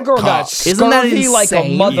something. Dude, that to a girl got cock. Isn't that scurvy like a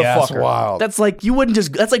insane? motherfucker. Yeah, that's wild. That's like you wouldn't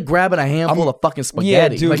just. That's like grabbing a handful of fucking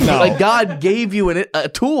spaghetti. dude, like, no. like God gave you a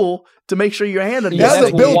tool to make sure your hand doesn't. Yeah, That's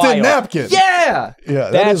that's a built-in wild. napkin. Yeah. Yeah,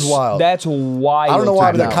 that is wild. That's wild. I don't know why,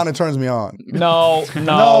 but to that me. kind of turns me on. No,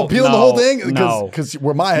 No, peeling the whole thing? No. Because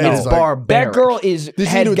where my head No. is It's like, barbaric. That girl is did she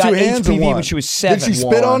had do it got two hands or HPV one? when she was 7. Did she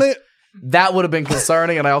spit on it? That would have been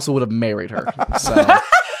concerning, and I also would have married her. So, yeah.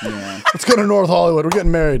 Let's go to North Hollywood. We're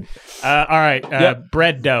getting married. All right.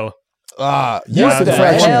 Bread dough. Use the the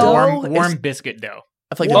fresh hell? Warm biscuit dough.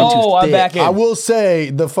 I feel like they're too I'm thick. back in. I will say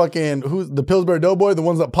the fucking the Pillsbury Doughboy, the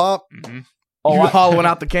ones that pop. Oh, You hollowing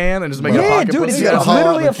out the can and just making a Yeah, pocket dude, pussy? it's You gotta It's haul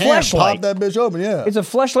literally out the a can, fleshlight. Pop that bitch open, yeah. It's a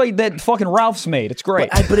fleshlight that fucking Ralph's made. It's great.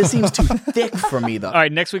 But it seems too thick for me though. All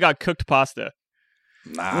right, next we got cooked pasta.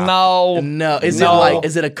 No, Is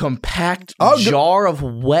it a compact I'll go- jar of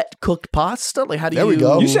wet cooked pasta? Like how do There you? we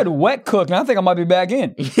go. You said wet cook, and I think I might be back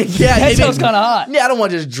in. yeah, That sounds kind of hot. Yeah, I don't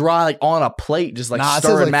want to just dry on a plate, just It says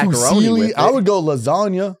stirring macaroni fusilli. with it. I would go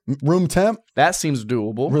lasagna, room temp. That seems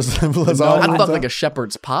doable. Lasagna. I'd room fuck temp. like a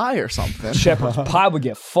shepherd's pie or something. Shepherd's pie would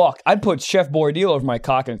get fucked. I'd put Chef Boyardee over my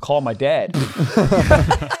cock and call my dad.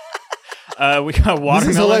 We got This is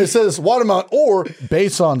watermelon. hilarious. It says watermelon, or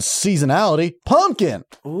based on seasonality, pumpkin.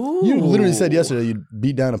 Ooh. You literally said yesterday you'd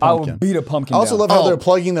beat down a I pumpkin. would beat a pumpkin I also down. love how Oh. they're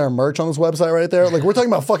plugging their merch on this website right there. Like, we're talking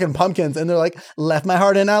about fucking pumpkins, and they're like, left my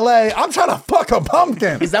heart in LA. I'm trying to fuck a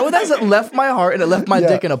pumpkin. Is that what that's? It left my heart and it left my Yeah.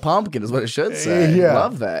 dick in a pumpkin. Is what it should say. Yeah.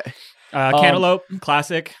 Love that. Cantaloupe,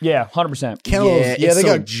 classic. Yeah, 100%. Cantaloupes, Yeah, it's they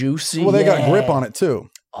so got juicy. Well, they got Yeah. grip on it too.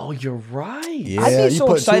 Oh, you're right. Yeah, I'd be you so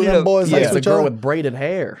put excited two of them to- boys yeah. next It's to a each girl other. with braided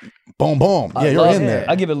hair. Boom, boom. Yeah, you're love in it. there.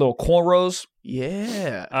 I give it a little cornrows.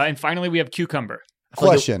 Yeah. And finally, we have cucumber. I feel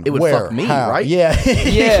like Question: it would Where? fuck me, How? right? Yeah,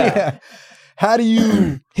 Yeah. How do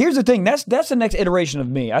you? Here's the thing. That's the next iteration of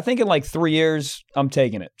me. I think in like 3 years, I'm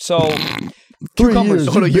taking it. So 3 Cucumbers.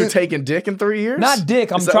 years. So you've you're been- taking dick in 3 years? not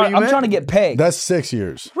dick. I'm Is that what trying. you I'm meant? trying to get pegged. That's 6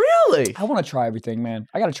 years. Really? I want to try everything, man.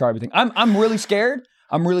 I got to try everything. I'm really scared.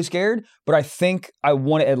 But I think I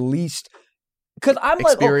want to at least because I'm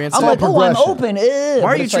Experience like, it. I'm Progression. open. Why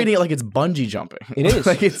are you treating it like it's bungee jumping? It is.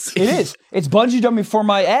 like it's It is. It's bungee jumping for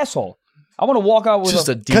my asshole. I want to walk out with just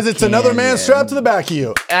a Because it's another man strapped to the back of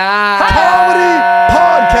you. Ah.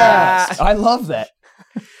 Podcast. I love that.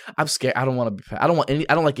 I'm scared. I don't want to be.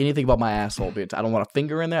 I don't like anything about my asshole. Being I don't want a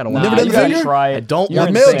finger in there. I don't want. Never Nah, done you the gotta finger? try it. I don't You're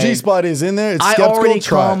want The to male insane. G spot is in there. It's I skeptical. already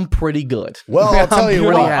Try come it. pretty good. Well, I'll tell you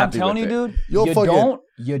really what. happy I'm telling with you, it. dude. You'll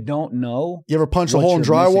You don't know. You ever punch a what hole in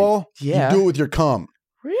you're drywall? Yeah. You do it with your cum.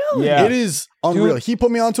 Really? Yeah. It is unreal. Dude. He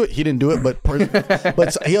put me onto it. He didn't do it, but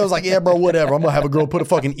he was like, "Yeah, bro, whatever. I'm gonna have a girl put a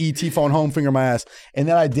fucking ET phone home finger in my ass." And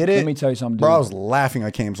then I did it. Let me tell you something, dude. Bro, I was laughing.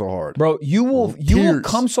 I came so hard. Bro, you will Tears.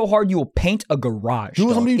 come so hard you will paint a garage. Do it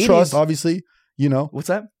with dog. somebody you It trust, is- obviously. You know, What's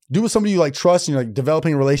that? do it with somebody you like trust and you're like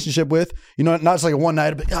developing a relationship with. You know, not just like a one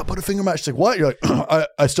night. But put a finger in my ass. She's like, "What?" You're like,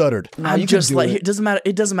 I stuttered. No, I'm you can just do like it. it doesn't matter.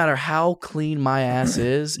 It doesn't matter how clean my ass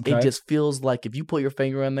is. Okay. It just feels like if you put your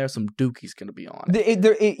finger in there, some dookie's gonna be on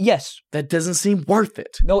it. Yes. That doesn't seem worth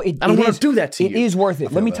it. No, I don't want to do that to It you. is worth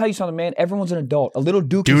it. Let me that. tell you something, man. Everyone's an adult. A little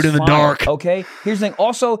duke Do is it in the fine, dark. Okay? Here's the thing.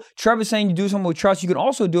 Also, Trevor's saying you do something with trust. You can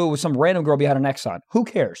also do it with some random girl behind an X sign. Who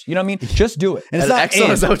cares? You know what I mean? Just do it. And it's An not Exxon,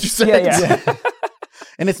 in. is that what you said? Yeah.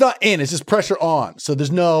 And it's not in. It's just pressure on. So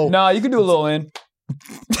there's no. No, you can do a little in.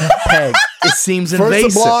 Peg. It seems First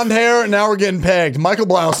invasive. the blonde hair, now we're getting pegged. Michael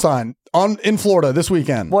Blaustein in Florida this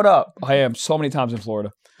weekend. What up? I am so many times in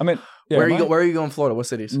Florida. I mean, yeah, Where are you going in Florida? What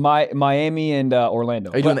cities? Miami and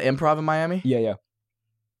Orlando. Are you doing the improv in Miami? Yeah.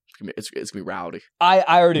 It's gonna be rowdy. I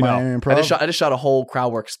already know. Miami Improv. I just shot a whole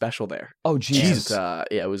crowd work special there. Oh, Jesus. And,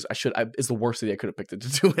 it was. It's the worst city I could have picked it to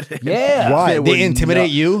do it in. Yeah. Why? They They were intimidate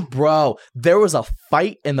nuts. you? Bro, there was a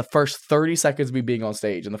fight in the first 30 seconds of me being on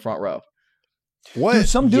stage in the front row. What?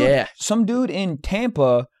 Dude, Yeah. some dude in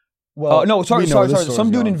Tampa. Well, No, sorry. we know where this story's Some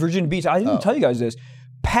dude going. in Virginia Beach. I didn't Oh. tell you guys this.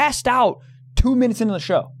 Passed out 2 minutes into the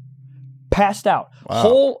show. Passed out. Wow.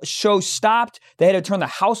 Whole show stopped. They had to turn the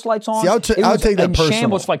house lights on. See, I would It take was that in personal.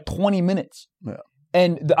 shambles for like 20 minutes. Yeah.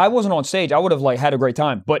 And I wasn't on stage. I would have like had a great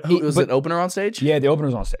time. But was it opener on stage? Yeah, the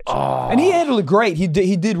opener's on stage. Oh. And he handled it great. He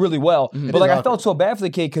did really well. But like I felt so bad for the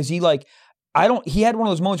kid because he like he had one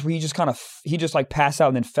of those moments where he just like passed out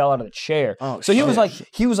and then fell out of the chair. Oh, so he was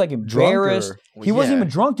like embarrassed. He wasn't even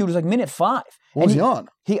drunk, dude. It was like minute 5. What was he on?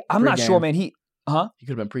 I'm not sure, man. He could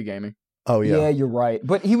have been pre-gaming. Oh yeah, yeah, you're right.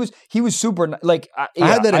 But he was super like. I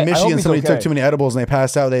had that in Michigan. Somebody took too many edibles and they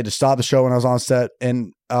passed out. They had to stop the show when I was on set.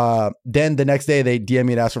 And then the next day they DM'd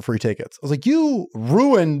me and asked for free tickets. I was like, "You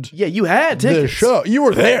ruined." Yeah, you had tickets. The show. You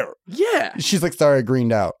were there. Yeah. She's like, "Sorry, I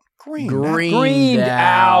greened out." Greened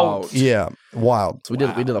out. Yeah, wild. So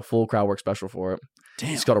we did a full crowd work special for it.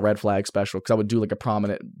 Damn. It's called a red flag special because I would do like a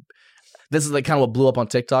prominent. This is like kind of what blew up on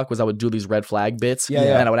TikTok was I would do these red flag bits. Yeah.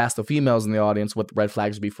 And I would ask the females in the audience what the red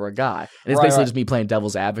flags would be for a guy. And it's basically just me playing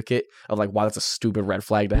devil's advocate of like, why that's a stupid red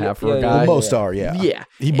flag to have for a guy. Well, most are, yeah. Yeah.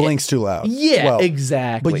 He blinks too loud. Yeah,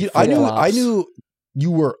 exactly. But I knew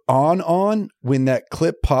you were on when that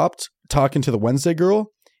clip popped talking to the Wednesday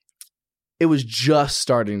girl. It was just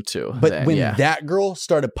starting to. But then, when that girl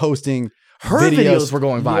started posting her videos were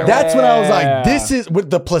going viral. That's when I was like, this is with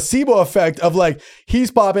the placebo effect of like, he's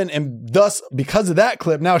popping and thus because of that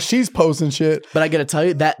clip, now she's posting shit. But I got to tell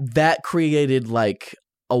you that created like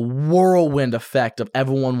a whirlwind effect of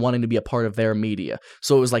everyone wanting to be a part of their media.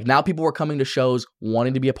 So it was like now people were coming to shows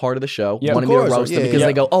wanting to be a part of the show, wanting me to roast them because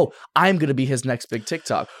they go, oh, I'm going to be his next big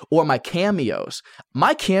TikTok. Or my cameos.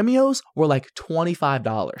 My cameos were like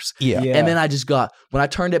 $25. Yeah. And then I just got, when I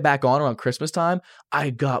turned it back on around Christmas time, I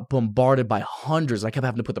got bombarded by hundreds. I kept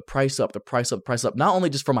having to put the price up, not only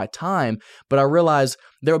just for my time, but I realized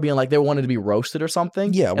they were being like, they wanted to be roasted or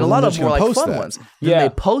something. Yeah. And a lot of them were like fun ones. Then they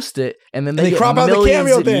post it and then they crop out the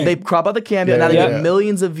cameo thing. They crop out the cameo and now they get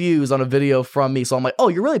millions of views on a video from me. So I'm like, oh,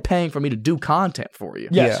 you're really paying for me to do content for you.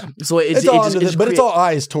 Yes. Yeah. So it's all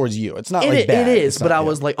eyes towards you. It's not like bad. It is. But I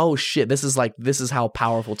was like, oh shit, this is how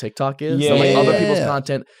powerful TikTok is. Yeah. So like other people's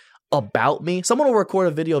content about me. Someone will record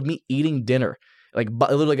a video of me eating dinner. Like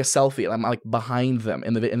literally like a selfie, and I'm like behind them,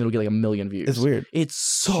 and it'll get like 1 million views. It's weird. It's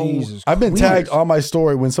so. I've been tagged on my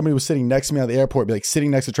story when somebody was sitting next to me at the airport, be like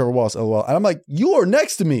sitting next to Trevor Wallace, LOL, and I'm like, you are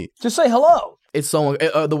next to me. Just say hello. It's so.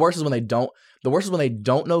 The worst is when they don't. The worst is when they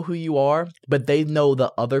don't know who you are, but they know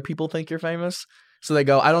that other people think you're famous. So they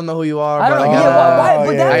go, I don't know who you are, but I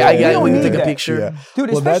got to take a picture. Yeah.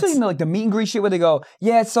 Dude, especially in the meet and greet shit where they go,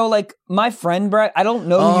 yeah, so like my friend, Brett, I don't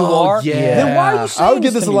know who you are. Yeah. Then why are you saying I would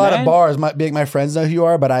get this a lot of bars. My friends know who you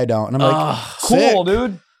are, but I don't. And I'm like, cool,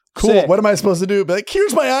 dude. Cool. Sick. What am I supposed to do? Be like,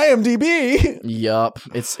 here's my IMDb. Yup.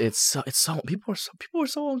 It's so people are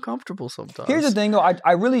so uncomfortable sometimes. Here's the thing though,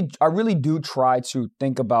 I really do try to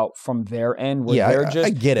think about from their end where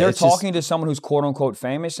I get it. They're talking to someone who's quote unquote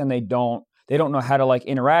famous and they don't know how to like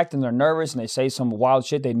interact and they're nervous and they say some wild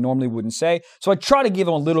shit they normally wouldn't say. So I try to give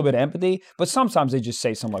them a little bit of empathy, but sometimes they just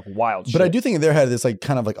say some like wild shit. But I do think in their head it's like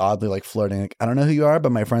kind of like oddly like flirting. Like, I don't know who you are,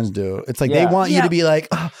 but my friends do. It's like they want you to be like,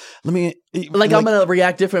 let me. Like I'm gonna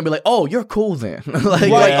react different and be like, oh, you're cool then.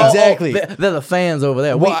 Exactly. They're the fans over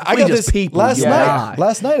there. Well, I got just this people. last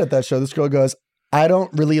night at that show. This girl goes, I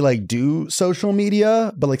don't really like do social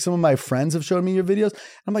media, but like some of my friends have showed me your videos.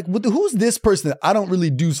 I'm like, who's this person that I don't really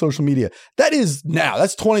do social media? That is now.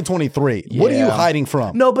 That's 2023. Yeah. What are you hiding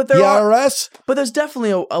from? No, but IRS. But there's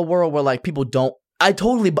definitely a world where like people don't. I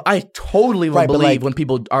totally would believe when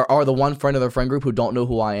people are the one friend of their friend group who don't know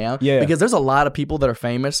who I am. Yeah. Because there's a lot of people that are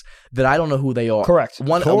famous that I don't know who they are. Correct.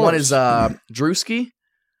 One is Drewski.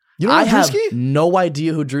 You know I have Drewski? no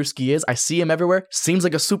idea who Drewski is. I see him everywhere. Seems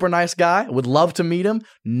like a super nice guy. Would love to meet him.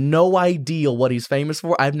 No idea what he's famous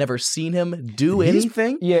for. I've never seen him do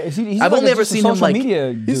anything. Yeah, he's I've only ever seen him like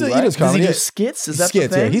media dude, he does right? comedy. Does he do skits? Is that skits?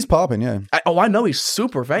 the thing? Yeah, he's popping. Yeah. I know he's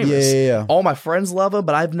super famous. Yeah. All my friends love him,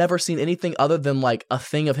 but I've never seen anything other than like a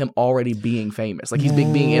thing of him already being famous. Like he's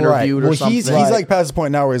being interviewed or something. He's like past the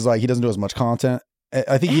point now where he's like he doesn't do as much content.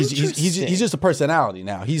 I think he's just a personality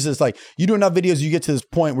now. He's just like, you do enough videos, you get to this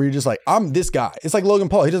point where you're just like, I'm this guy. It's like Logan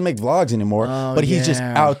Paul. He doesn't make vlogs anymore, but he's just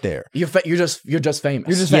out there. You're just famous. You're just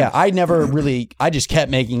famous. Yeah, I just kept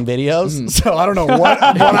making videos, so I don't know what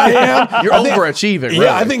I am. You're overachieving. Really.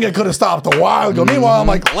 Yeah, I think I could have stopped a while ago. Meanwhile, I'm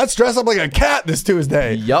like, let's dress up like a cat this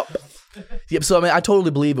Tuesday. Yep. So I mean, I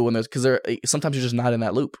totally believe it when because sometimes you're just not in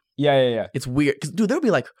that loop. Yeah. It's weird because dude, there'll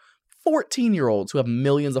be like 14-year-olds who have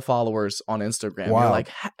millions of followers on Instagram. Wow. You're like,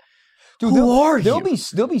 dude, who are you?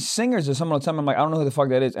 There'll be singers or someone will tell me, I'm like, I don't know who the fuck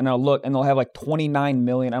that is, and I'll look and they'll have like 29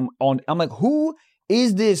 million. I'm like, who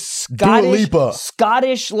is this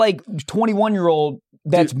Scottish like 21-year-old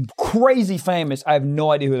that's crazy famous? I have no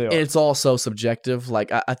idea who they are. It's all so subjective.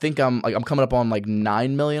 Like I think I'm coming up on like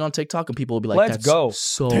 9 million on TikTok, and people will be like, Let's "That's go.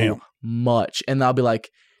 so Damn. much. And I'll be like,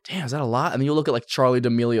 damn, is that a lot? And then you look at like Charlie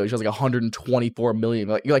D'Amelio. She has like 124 million.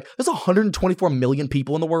 You're like, there's 124 million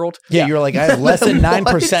people in the world. Yeah, you're like, I have less than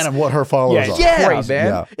 9% of what her followers are. Yeah, Crazy. man.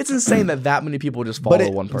 Yeah. It's insane that many people just follow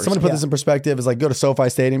one person. Somebody put this in perspective. Is like, go to SoFi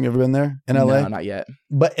Stadium. You ever been there in LA? No, not yet.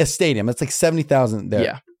 But a stadium. It's like 70,000 there.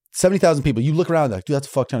 Yeah. 70,000 people. You look around, like, dude, that's a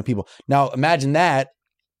fuck ton of people. Now imagine that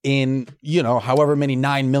in, however many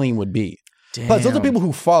 9 million would be. Damn. Plus, those are people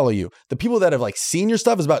who follow you. The people that have like seen your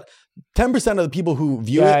stuff is about 10% of the people who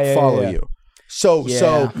view it follow you. So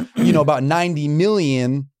about 90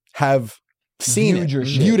 million have seen it,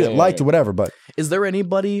 viewed it, liked it, whatever. But is there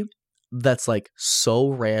anybody that's like so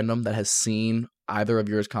random that has seen either of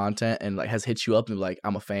yours content and like has hit you up and be like,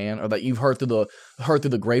 I'm a fan, or that you've heard through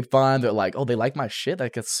the grapevine? They're like, oh, they like my shit.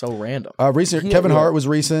 Like, it's so random. Recent Kevin Hart was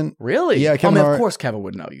recent. Really? Yeah, Kevin Hart. Of course Kevin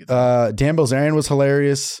would know you. Dan Bilzerian was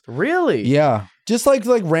hilarious. Really? Yeah, just like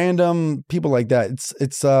random people like that.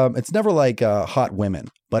 It's never like hot women,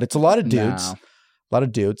 but it's a lot of dudes. No. A lot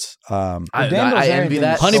of dudes. I envy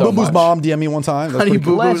that. Honey so Boo Boo's much. mom DM me one time. That's Honey pretty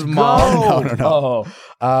cool. Boo Boo's mom. No.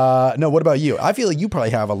 No, what about you? I feel like you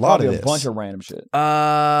probably have a lot of this. A bunch of random shit.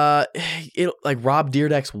 Like Rob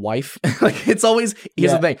Dyrdek's wife. Like, it's always,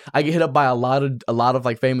 here's the thing. I get hit up by a lot of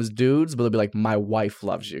like famous dudes, but they'll be like, my wife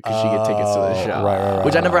loves you because she get tickets to the show. Right.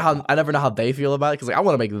 Which I never know how they feel about it, because like, I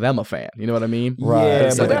want to make them a fan. You know what I mean? Right. Yeah,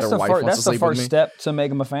 Instead but of, like, that's the first step to make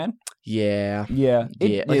them a fan. Yeah. Yeah.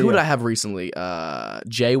 Like, who did I have recently?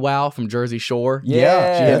 JWoww from Jersey Shore.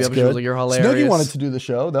 Yeah, she that's was good. like, you're hilarious. Snooki wanted to do the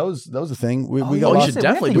show. That was a thing. We got you lost. should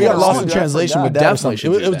definitely We got do lost that. in translation with that. Definitely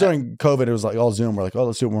should It do was that. during COVID. It was like all Zoom. We're like, oh,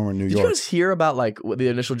 let's do it when we're in New Did York. you guys hear about like the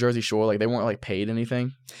initial Jersey Shore? Like, they weren't like paid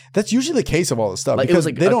anything. That's usually the case of all this stuff, Like, it because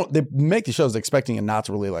was like they make the shows expecting it not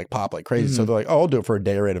to really like pop like crazy. So they're like, oh, I'll do it for a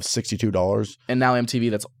day rate of $62. And now MTV,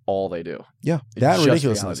 that's all they do. Yeah, It's that just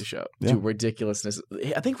ridiculousness. reality show. Yeah. Dude, ridiculousness.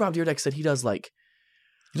 I think Rob Dyrdek said he does like,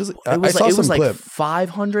 It it was some like clip.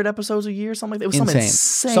 500 episodes a year, something like that. It was Insane. something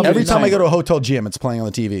insane. Something Every time I insane. go to a hotel gym, it's playing on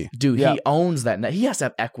the TV. Dude, Yeah. he owns that. He has to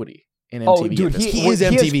have equity in MTV. Oh, at dude, this He point. is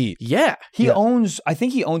MTV. Yeah. He Yeah. owns. I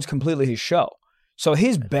think he owns completely his show. So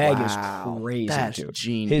his bag Wow, is crazy, that's dude.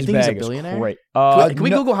 genius. His You think he's a bag billionaire? is great. Can we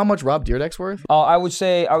no- Google how much Rob Dyrdek's worth? I would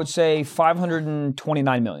say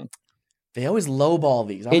 529 million. They always lowball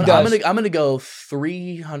these. It does. I'm gonna go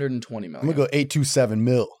 320 million. I'm gonna go 827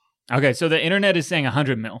 mil. Okay, so the internet is saying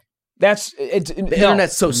 100 mil. The The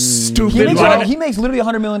internet's so stupid. He makes literally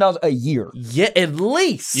 $100 million a year. Yeah, at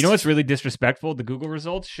least. You know what's really disrespectful? The Google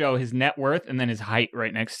results show his net worth and then his height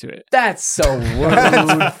right next to it. That's so rude.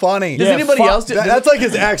 That's funny. Does anybody else do? That's like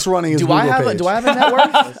his ex running his do Google I have page. do I have a net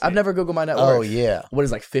worth? I've never Googled my net worth. Oh yeah. What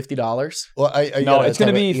is like $50? Well, No, it's going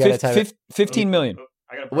to be 15 million.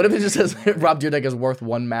 What if it just says Rob Dyrdek is worth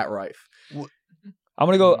one Matt Rife? I'm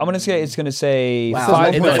going to say it's going to say Wow,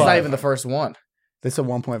 5. it's not even the first one. They said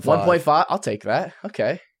 1.5. 1.5. I'll take that.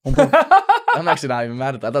 Okay. I'm actually not even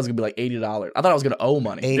mad at that. I thought it was gonna be like $80. I thought I was gonna owe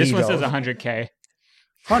money. This one $80. says 100K.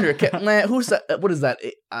 100K. Man, who's that? What is that?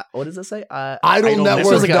 What does it say? Idlenetworth.com. It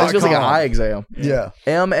feels like an eye exam. Yeah.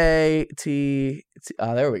 MAT.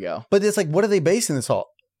 There we go. But it's like, what are they basing this on?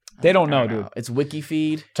 They don't know, dude. It's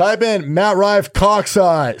WikiFeed. Type in Matt Rife cock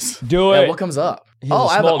size. Do Yeah, it. what comes up? He Oh,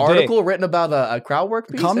 has a I have an small dick. article written about a crowd work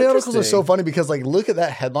piece. Comedy articles are so Interesting. funny because, like, look at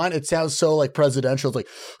that headline. It sounds so, like, presidential. It's like,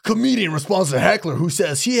 comedian responds to heckler who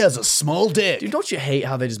says he has a small dick. Dude, don't you hate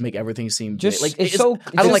how they just make everything seem Just- like it's so- I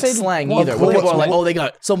don't just like say slang one either. When quote. people are like, "Oh, they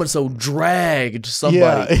got someone so dragged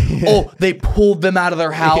somebody." Yeah. Oh, they pulled them out of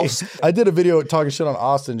their house. I did a video talking shit on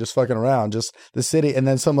Austin, just fucking around, just the city, and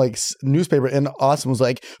then some like newspaper in Austin was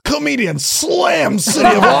like, "Comedian slams city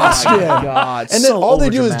of Austin." God, And then so all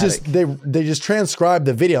they do is just overdramatic. they just transcribe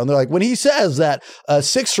the video, and they're like, when he says that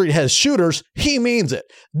 6th Street has shooters, he means it.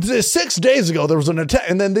 6 days ago there was an attack,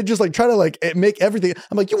 and then they just like try to like make everything.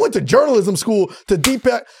 I'm like, you went to journalism school to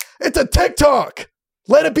deepak. It's a TikTok.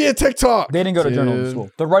 Let it be a TikTok. They didn't go to journalism Dude. school.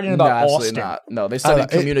 They're writing about absolutely Austin. not. No, they studied it-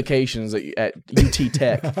 communications at UT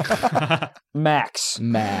Tech. Max.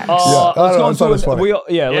 Max. I don't know, I Let's thought it go was funny.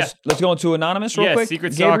 into let's go into anonymous real Yeah, quick.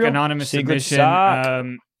 Secret Sock Gabriel? anonymous Secret submission. Sock.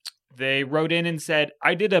 They wrote in and said,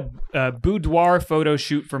 I did a boudoir photo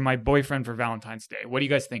shoot for my boyfriend for Valentine's Day. What do you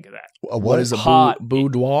guys think of that? What is a Hot.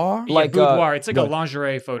 boudoir? Yeah, Like, boudoir. It's like a what?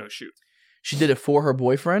 lingerie photo shoot. She did it for her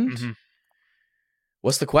boyfriend. Mhm.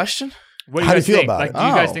 What's the question? What do How do you you guys feel think? about Like, it? do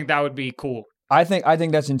you guys Oh. think that would be cool? I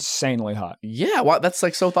think that's insanely hot. Yeah, wow, that's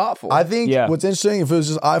like so thoughtful. I think what's interesting, if it was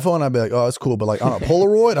just iPhone, I'd be like, oh, that's cool. But like on a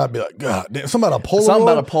Polaroid, I'd be like, God damn, something about a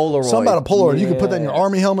Polaroid. Something about a Polaroid. You can put that in your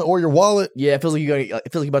army helmet or your wallet. Yeah, it feels like you're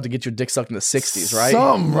about to get your dick sucked in the 60s, right?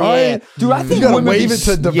 Something, right? Yeah. Dude, I think you gotta wave it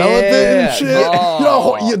to develop it and shit.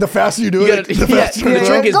 Oh. You know, the faster you do it, the faster the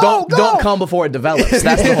trick is don't come before it develops.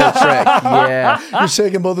 That's the whole trick. Yeah. You're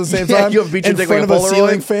shaking both at the same time. You beat your in dick front like of a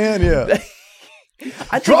ceiling fan, yeah.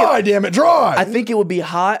 Dry, damn it, dry. I think it would be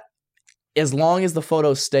hot as long as the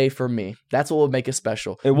photos stay for me. That's what would make it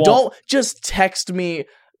special. It won't. Don't just text me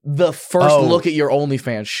the first look at your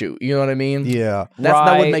OnlyFans shoot. You know what I mean? Yeah.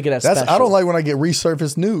 That would make it as special. I don't like when I get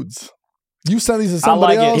resurfaced nudes. You send these to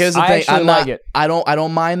somebody else. Here's the thing. I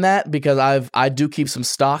don't mind that because I do keep some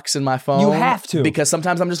stocks in my phone. You have to, because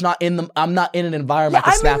sometimes I'm just not in an environment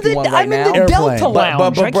to snap you one right now. I'm in the Delta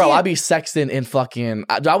Lounge. But bro, I be sexting in fucking.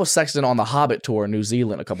 I was sexting on the Hobbit tour in New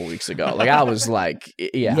Zealand a couple weeks ago. Like I was like,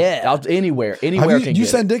 yeah. Anywhere. You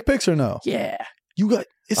send dick pics or no? Yeah. You got.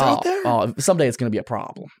 It's out there. Oh, someday it's gonna be a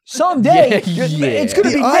problem. Someday, it's gonna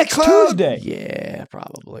be next Tuesday. Yeah,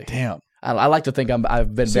 probably. Damn. I like to think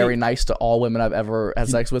I've been very nice to all women I've ever had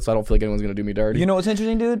sex with, so I don't feel like anyone's gonna do me dirty. You know what's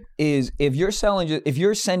interesting, dude? Is if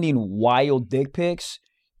you're sending wild dick pics,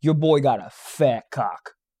 your boy got a fat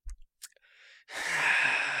cock.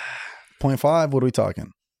 0.5. What are we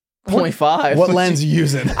talking? 0.5. What lens are you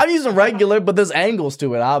using? I'm using regular, but there's angles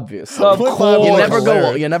to it, obviously. Of course. You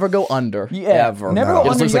never go under. Yeah, ever. never go it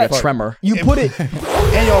under. looks like a tremor. You put it.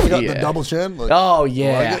 And you also got the double chin. Like, oh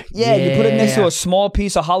yeah. You put it next to a small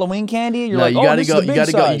piece of Halloween candy. You're like,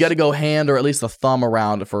 you gotta go hand or at least a thumb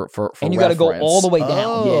around for and you gotta go all the way down.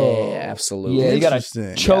 Oh, yeah, absolutely. Yeah, you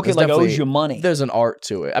gotta choke it like it owes you money. There's an art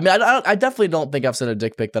to it. I mean, I definitely don't think I've sent a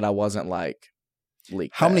dick pic that I wasn't like.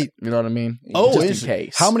 Leak how many? You know what I mean? Just in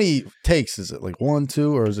case. How many takes is it? Like 1,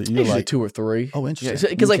 2, or is it usually like 2 or 3? Oh,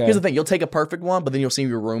 interesting. Because here's the thing: you'll take a perfect one, but then you'll see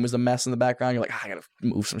your room is a mess in the background. You're like, I gotta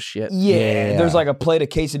move some shit. Yeah. There's like a plate of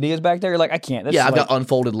quesadillas back there. You're like, I can't. I've got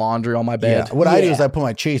unfolded laundry on my bed. Yeah. What I do is I put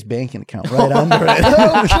my Chase banking account right under it.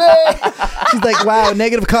 Okay. She's like, wow,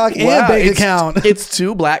 negative cock and bank account. It's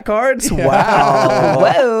 2 black cards. Yeah.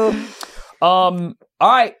 Wow. All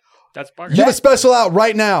right. That's part. You have a special out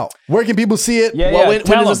right now. Where can people see it? Yeah,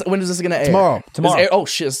 when is this going to air? Tomorrow. Oh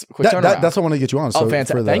shit! Quick turnaround. That's what I want to get you on. So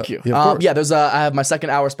fantastic! Thank you. Yeah, there's I have my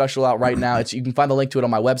second hour special out right now. You can find the link to it on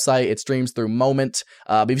my website. It streams through Moment.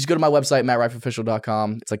 But if you go to my website,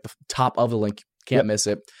 mattrifeofficial.com, it's like the top of the link. Can't miss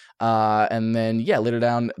it. And then later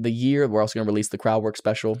down the year, we're also going to release the crowd work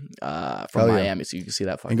special from Miami, so you can see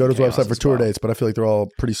that. And go to his website for tour dates, but I feel like they're all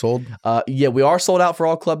pretty sold. We are sold out for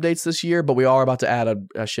all club dates this year, but we are about to add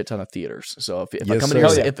a shit ton of theaters. So if I come in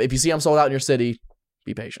here, if you see I'm sold out in your city,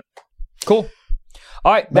 be patient. Cool.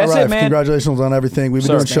 All right, that's it, man. Congratulations on everything. We've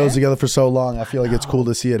been doing shows together for so long. I feel like it's cool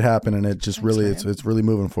to see it happen, and it just really it's really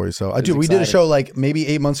moving for you. So we did a show like maybe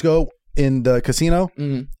 8 months ago in the casino,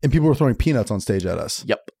 and people were throwing peanuts on stage at us.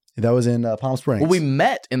 Yep. That was in Palm Springs. Well, we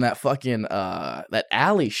met in that fucking that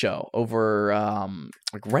alley show over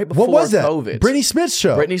like right before what was that? COVID. Brittany Smith's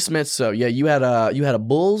show. Brittany Smith's show. Yeah, you had a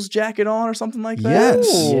Bulls jacket on or something like that.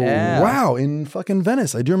 Yes. Yeah. Wow. In fucking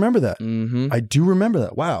Venice. I do remember that. Mm-hmm. I do remember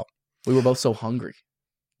that. Wow. We were both so hungry.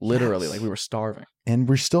 Literally, like we were starving. And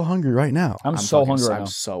we're still hungry right now. I'm so hungry right now. I'm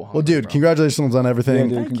so hungry. Well, dude, congratulations on everything.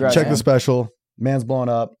 Yeah, dude, congrats, Check the special. Man's blown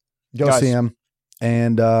up. Go see him.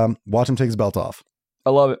 And watch him take his belt off. I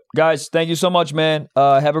love it. Guys, thank you so much, man.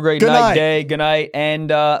 Have a great night, day. Good night, and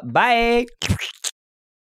bye.